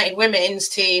Man United women's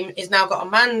team is now got a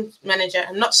man manager.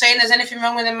 I'm not saying there's anything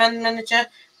wrong with a man manager,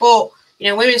 but you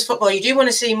know, women's football, you do want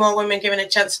to see more women given a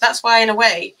chance. So that's why, in a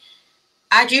way,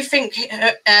 I do think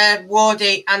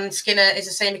Wardy and Skinner is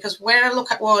the same, because when I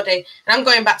look at Wardy, and I'm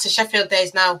going back to Sheffield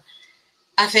days now,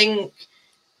 I think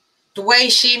the way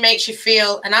she makes you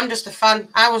feel, and I'm just a fan.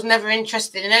 I was never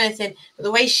interested in anything, but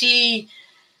the way I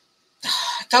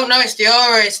don't know, it's the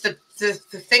aura, it's the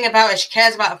thing about her. She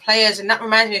cares about her players, and that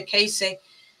reminds me of Casey.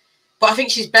 But I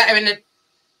think she's better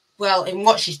in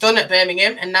what she's done at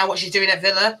Birmingham, and now what she's doing at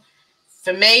Villa.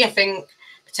 For me, I think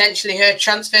potentially her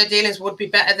transfer dealings would be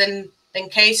better than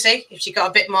Casey if she got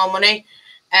a bit more money.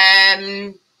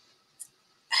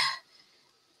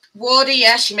 Wardy,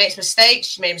 yeah, she makes mistakes.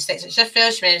 She made mistakes at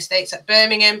Sheffield. She made mistakes at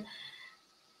Birmingham.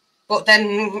 But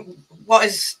then what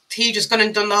is he just gone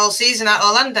and done the whole season at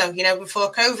Orlando, you know,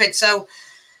 before COVID? So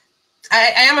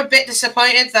I am a bit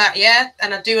disappointed that,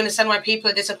 and I do understand why people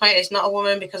are disappointed it's not a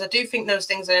woman, because I do think those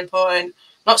things are important.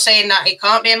 Not saying that he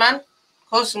can't be a man. Of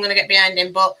course, I'm going to get behind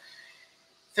him. But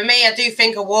for me, I do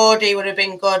think a Wardy would have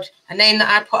been good. A name that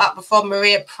I put up before,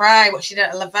 Maria Pry, what she did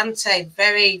at Levante,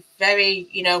 very, very,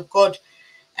 you know, good.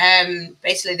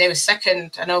 Basically, they were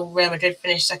second. I know Real Madrid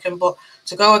finished second, but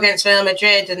to go against Real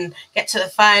Madrid and get to the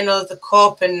final of the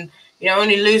Cup and, you know,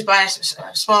 only lose by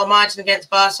a small margin against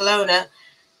Barcelona,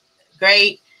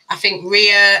 great. I think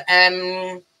Ria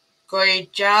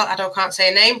Goijal, I can't say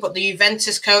her name, but the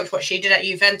Juventus coach, what she did at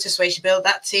Juventus, where she built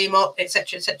that team up,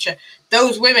 etc., etc.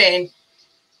 Those women,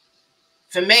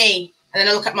 for me, and then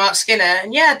I look at Marc Skinner,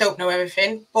 and I don't know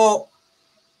everything, but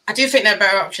I do think there are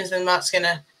better options than Marc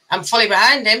Skinner. I'm fully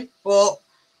behind him, but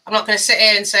I'm not going to sit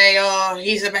here and say, oh,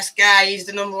 he's the best guy, he's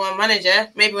the number one manager.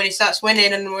 Maybe when he starts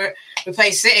winning and we play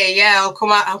City, yeah,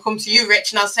 I'll come to you,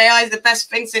 Rich, and I'll say, oh, he's the best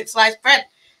thing since sliced bread.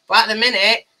 But at the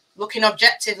minute, looking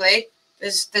objectively,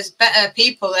 there's better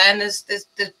people there, and there's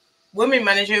women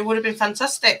manager who would have been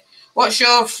fantastic. What's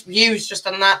your views just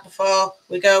on that before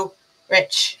we go,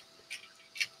 Rich?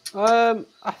 I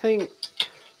think.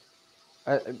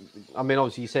 I mean,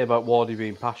 obviously, you say about Wardy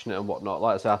being passionate and whatnot.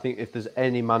 Like I said, I think if there's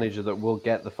any manager that will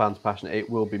get the fans passionate, it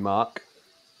will be Marc.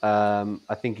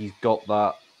 I think he's got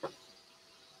that.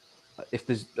 If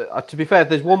there's, to be fair, if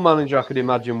there's one manager I could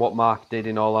imagine what Marc did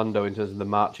in Orlando in terms of the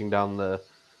marching down the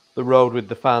road with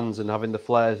the fans and having the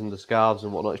flares and the scarves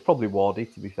and whatnot, it's probably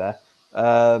Wardy, to be fair.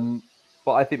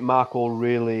 But I think Marc will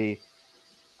really.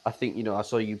 I think, I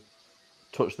saw you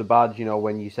touch the badge,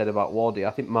 when you said about Wardy.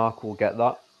 I think Marc will get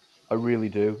that. I really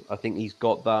do. I think he's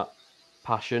got that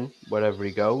passion wherever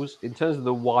he goes. In terms of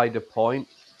the wider point,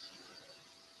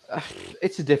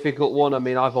 it's a difficult one. I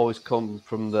mean, I've always come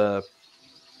from the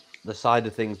side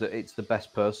of things that it's the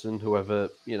best person, whoever,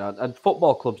 and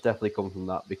football clubs definitely come from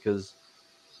that because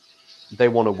they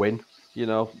want to win.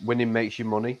 Winning makes you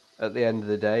money at the end of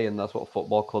the day, and that's what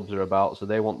football clubs are about. So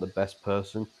they want the best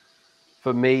person.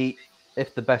 For me,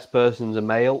 if the best person's a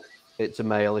male, it's a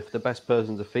male. If the best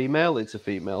person's a female, it's a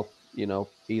female.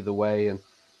 Either way. And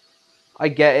I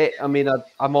get it. I mean,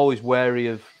 I'm always wary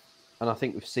of, and I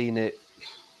think we've seen it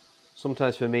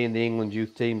sometimes for me in the England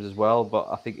youth teams as well, but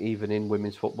I think even in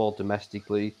women's football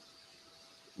domestically,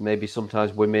 maybe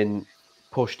sometimes women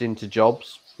pushed into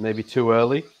jobs maybe too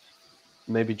early,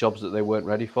 maybe jobs that they weren't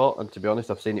ready for. And to be honest,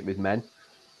 I've seen it with men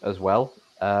as well.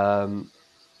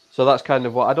 So that's kind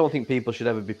of what I don't think people should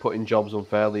ever be put in jobs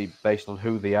unfairly based on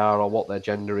who they are or what their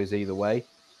gender is either way.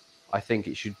 I think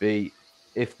it should be,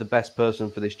 if the best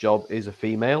person for this job is a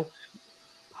female,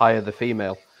 hire the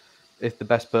female. If the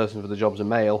best person for the job's a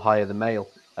male, hire the male.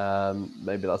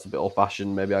 Maybe that's a bit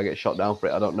old-fashioned. Maybe I get shot down for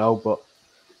it. I don't know. But,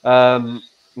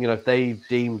 if they've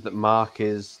deemed that Marc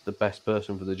is the best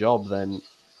person for the job, then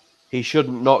he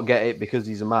shouldn't not get it because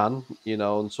he's a man,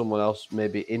 and someone else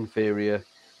maybe inferior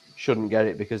shouldn't get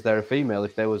it because they're a female.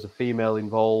 If there was a female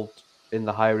involved in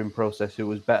the hiring process who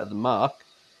was better than Marc,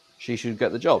 she should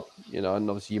get the job, and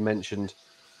obviously you mentioned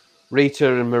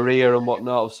Rita and Maria and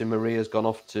whatnot. Obviously Maria's gone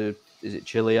off to, is it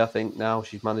Chile, I think now?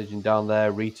 She's managing down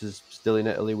there. Rita's still in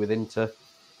Italy with Inter.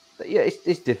 But yeah,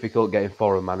 it's difficult getting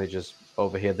foreign managers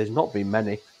over here. There's not been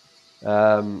many.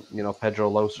 Pedro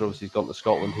Losa, obviously, has gone to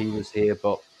Scotland. He was here.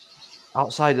 But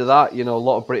outside of that, a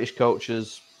lot of British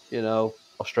coaches,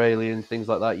 Australian, things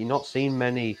like that. You're not seeing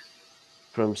many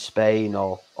from Spain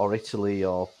or Italy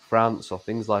or France or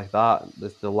things like that.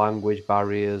 There's the language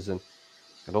barriers, and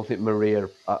I don't think Maria.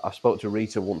 I spoke to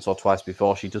Rita once or twice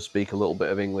before. She does speak a little bit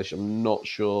of English. I'm not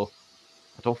sure.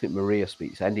 I don't think Maria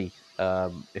speaks any,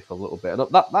 if a little bit.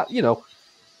 That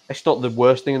it's not the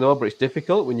worst thing in the world, but it's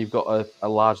difficult when you've got a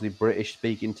largely British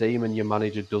speaking team and your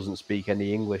manager doesn't speak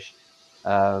any English.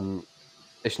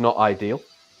 It's not ideal.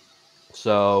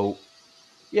 So.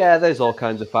 Yeah, there's all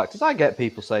kinds of factors. I get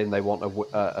people saying they want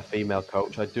a female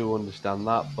coach. I do understand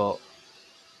that, but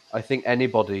I think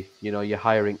anybody, you're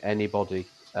hiring anybody,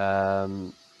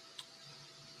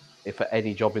 if at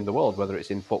any job in the world, whether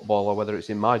it's in football or whether it's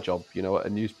in my job, at a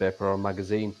newspaper or a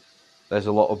magazine, there's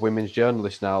a lot of women's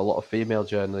journalists now, a lot of female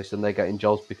journalists, and they're getting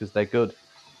jobs because they're good.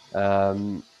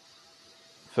 For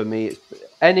me, it's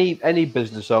any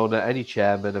business owner, any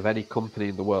chairman of any company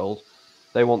in the world,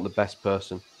 they want the best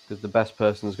person. Because the best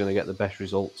person is going to get the best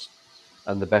results,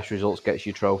 and the best results gets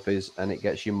you trophies and it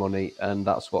gets you money, and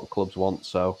that's what clubs want.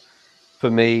 So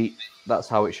for me, that's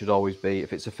how it should always be.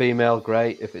 If it's a female,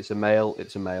 great. If it's a male,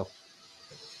 it's a male.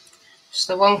 Just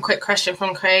the one quick question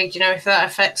from Craig. Do you know if that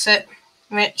affects it,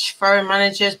 Mitch? Foreign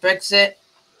managers, Brexit?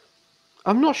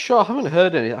 I'm not sure. I haven't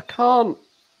heard any. I can't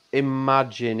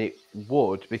imagine it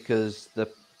would, because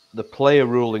the player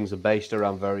rulings are based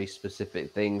around very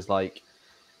specific things like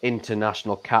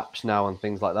international caps now and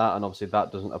things like that, and obviously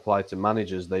that doesn't apply to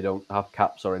managers. They don't have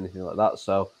caps or anything like that.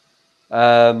 So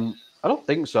I don't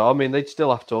think so. I mean, they'd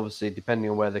still have to, obviously, depending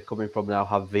on where they're coming from now,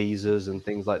 have visas and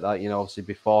things like that. Obviously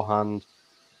beforehand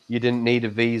you didn't need a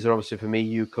visa, obviously, from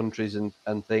EU countries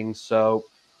and things. So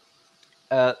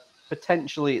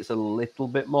potentially it's a little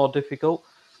bit more difficult.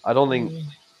 I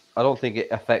don't think it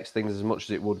affects things as much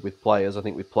as it would with players. I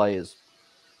think with players,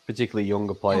 particularly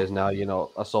younger players now,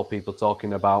 I saw people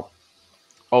talking about,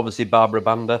 obviously, Barbara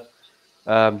Banda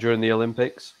during the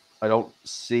Olympics. I don't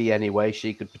see any way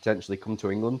she could potentially come to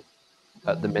England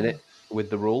at the minute with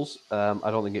the rules.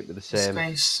 I don't think it'd be the same.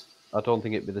 I don't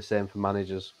think it'd be the same for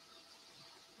managers.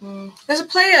 There's a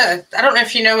player, I don't know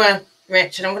if you know her,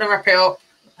 Rich, and I'm going to wrap it up.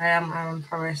 I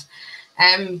promise.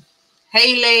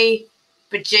 Hayley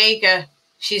Bajaga,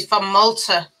 she's from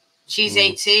Malta. She's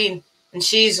 18, and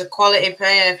she's a quality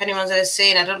player. If anyone's ever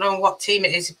seen, I don't know what team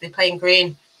it is if they're playing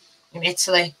green in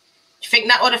Italy. Do you think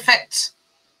that would affect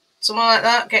someone like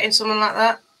that, getting someone like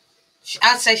that?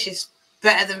 I'd say she's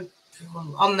better than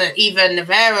on the even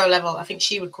Navarro level. I think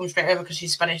she would come straight over because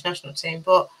she's Spanish national team.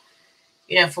 But,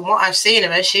 you know, from what I've seen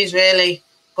of her, she's really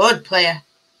good player.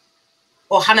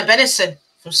 Or Hannah Bennison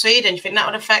from Sweden. Do you think that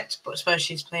would affect? But I suppose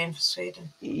she's playing for Sweden.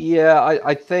 Yeah,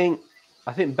 I think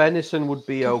Bennison would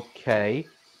be okay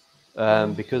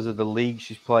because of the league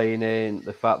she's playing in,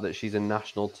 the fact that she's a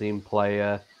national team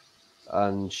player,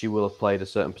 and she will have played a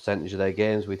certain percentage of their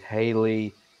games. With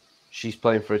Hayley, she's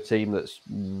playing for a team that's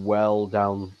well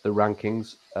down the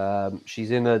rankings.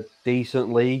 She's in a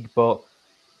decent league, but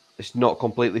it's not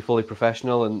completely fully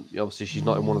professional, and obviously she's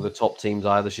not in one of the top teams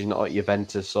either. She's not at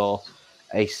Juventus or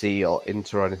AC or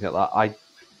Inter or anything like that.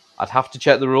 I'd have to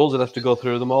check the rules. I'd have to go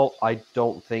through them all. I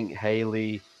don't think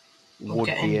Hayley would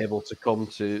be able to come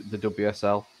to the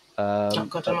WSL at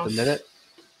the minute.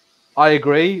 I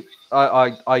agree.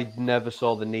 I never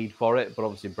saw the need for it, but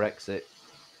obviously Brexit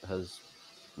has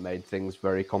made things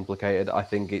very complicated. I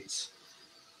think it's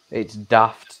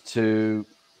daft to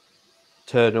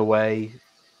turn away,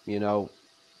 you know,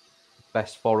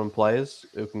 best foreign players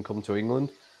who can come to England.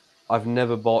 I've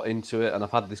never bought into it, and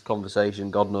I've had this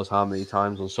conversation God knows how many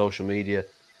times on social media,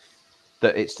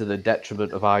 that it's to the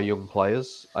detriment of our young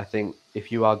players. I think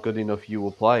if you are good enough, you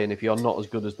will play, and if you're not as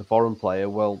good as the foreign player,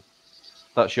 well,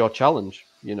 that's your challenge.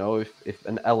 You know, if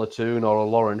an Ella Toone or a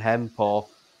Lauren Hemp or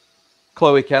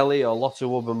Chloe Kelly or Lotte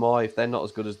Wubben-Moy, if they're not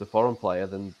as good as the foreign player,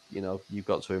 then, you know, you've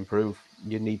got to improve.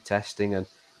 You need testing, and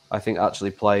I think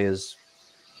actually players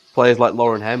like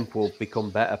Lauren Hemp will become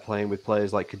better playing with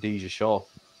players like Khadijah Shaw.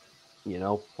 You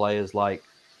know, players like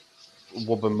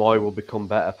Wubben-Moy will become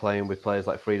better playing with players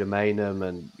like Frida Maynham,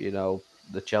 and, you know,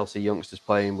 the Chelsea youngsters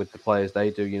playing with the players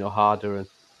they do, you know, Harder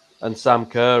and Sam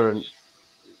Kerr. And,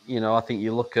 you know, I think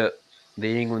you look at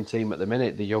the England team at the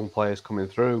minute, the young players coming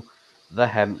through, the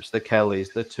Hemps, the Kellys,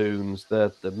 the Toons,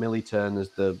 the Millie Turners,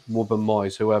 the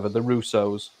Wubben-Moys, whoever, the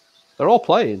Russos, they're all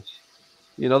playing.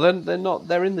 You know,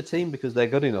 they're in the team because they're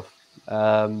good enough.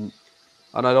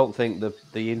 And I don't think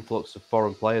the influx of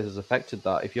foreign players has affected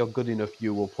that. If you're good enough,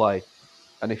 you will play.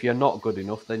 And if you're not good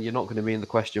enough, then you're not going to be in the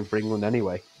question for England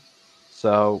anyway.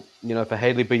 So, you know, for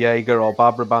Hayley Bajaga or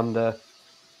Barbara Banda,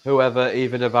 whoever,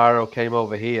 even Navarro came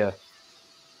over here,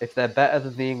 if they're better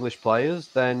than the English players,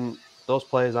 then those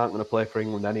players aren't going to play for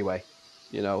England anyway.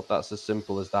 You know, that's as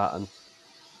simple as that. And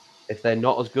if they're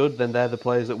not as good, then they're the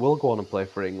players that will go on and play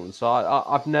for England. So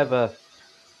I've never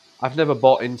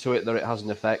bought into it that it has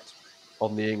an effect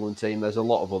on the England team. There's a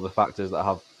lot of other factors that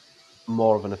have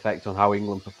more of an effect on how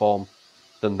England perform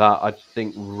than that. I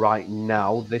think right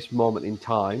now, this moment in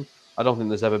time, I don't think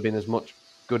there's ever been as much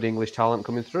good English talent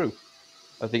coming through.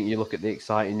 I think you look at the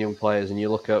exciting young players, and you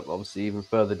look at, obviously, even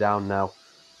further down now,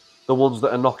 the ones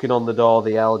that are knocking on the door,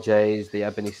 the LJs, the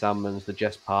Ebony Salmons, the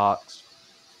Jess Parks,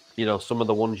 you know, some of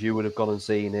the ones you would have gone and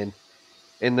seen in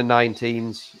the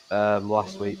 19s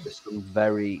last week. There's some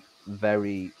very,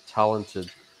 very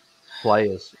talented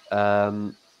players.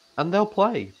 And they'll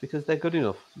play because they're good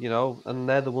enough, you know, and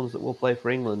they're the ones that will play for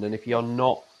England. And if you're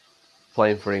not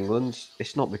playing for England,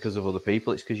 it's not because of other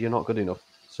people, it's because you're not good enough.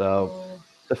 So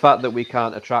the fact that we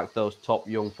can't attract those top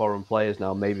young foreign players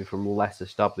now, maybe from less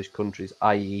established countries,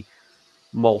 i.e.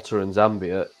 Malta and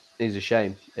Zambia, is a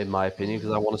shame, in my opinion,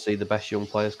 because I want to see the best young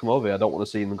players come over here. I don't want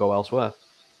to see them go elsewhere.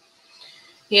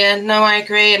 Yeah, no, I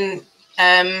agree.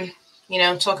 And, you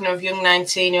know, talking of young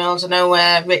 19-year-olds, I know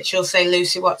where Rich will say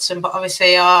Lucy Watson, but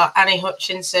obviously our Annie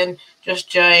Hutchinson just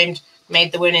joined,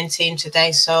 made the winning team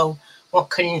today. So what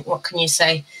can you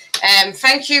say?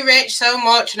 Thank you, Rich, so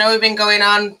much. I know we've been going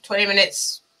on 20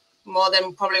 minutes more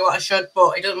than probably what I should,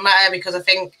 but it doesn't matter because I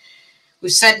think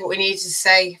we've said what we need to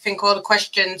say. I think all the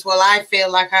questions, well, I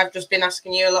feel like I've just been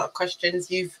asking you a lot of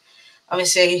questions. You've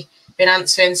obviously been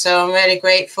answering, so I'm really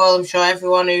grateful. I'm sure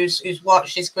everyone who's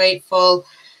watched is grateful.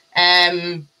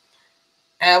 I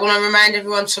want to remind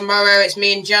everyone tomorrow it's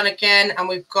me and John again, and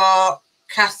we've got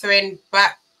Catherine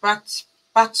Battle,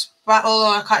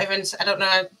 or I don't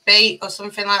know, Bate or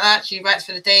something like that. She writes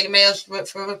for the Daily Mail. She worked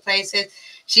for other places.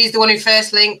 She's the one who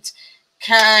first linked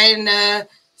Karen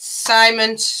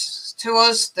Simon to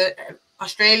us, the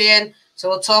Australian. So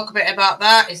we'll talk a bit about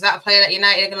that. Is that a player that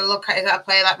United are going to look at? Is that a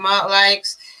player that Mark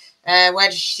likes? Where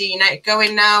does she see United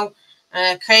going now?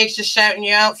 Craig's just shouting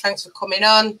you out. Thanks for coming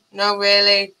on. No,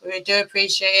 really, we do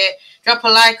appreciate it. Drop a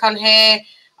like on here.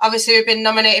 Obviously, we've been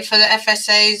nominated for the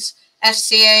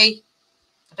FCA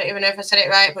I don't even know if I said it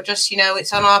right, but just, you know,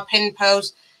 it's on our pin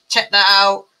post. Check that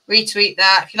out. Retweet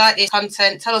that. If you like this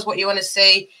content, tell us what you want to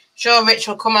see. Sure, Rich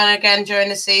will come on again during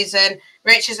the season.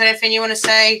 Rich, is there anything you want to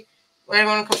say? Where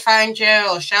anyone can find you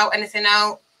or shout anything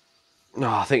out? No,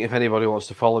 I think if anybody wants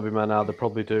to follow me, man, now they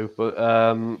probably do. But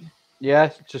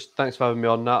yeah, just thanks for having me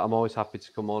on, Nat. I'm always happy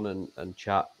to come on and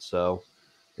chat. So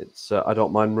it's I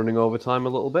don't mind running over time a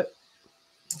little bit.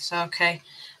 It's okay.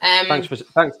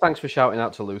 Thanks for shouting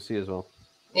out to Lucy as well.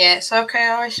 Yeah, it's okay.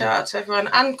 I always shout out to everyone.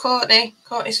 And Courtney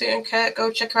Suit and Kurt.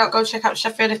 Go check her out. Go check out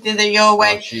Sheffield if they're your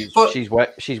way. She's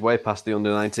way past the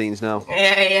under-19s now.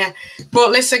 Yeah.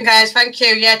 But listen, guys, thank you.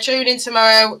 Yeah, tune in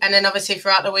tomorrow and then obviously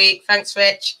throughout the week. Thanks,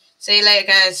 Rich. See you later,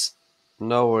 guys.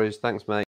 No worries. Thanks, mate.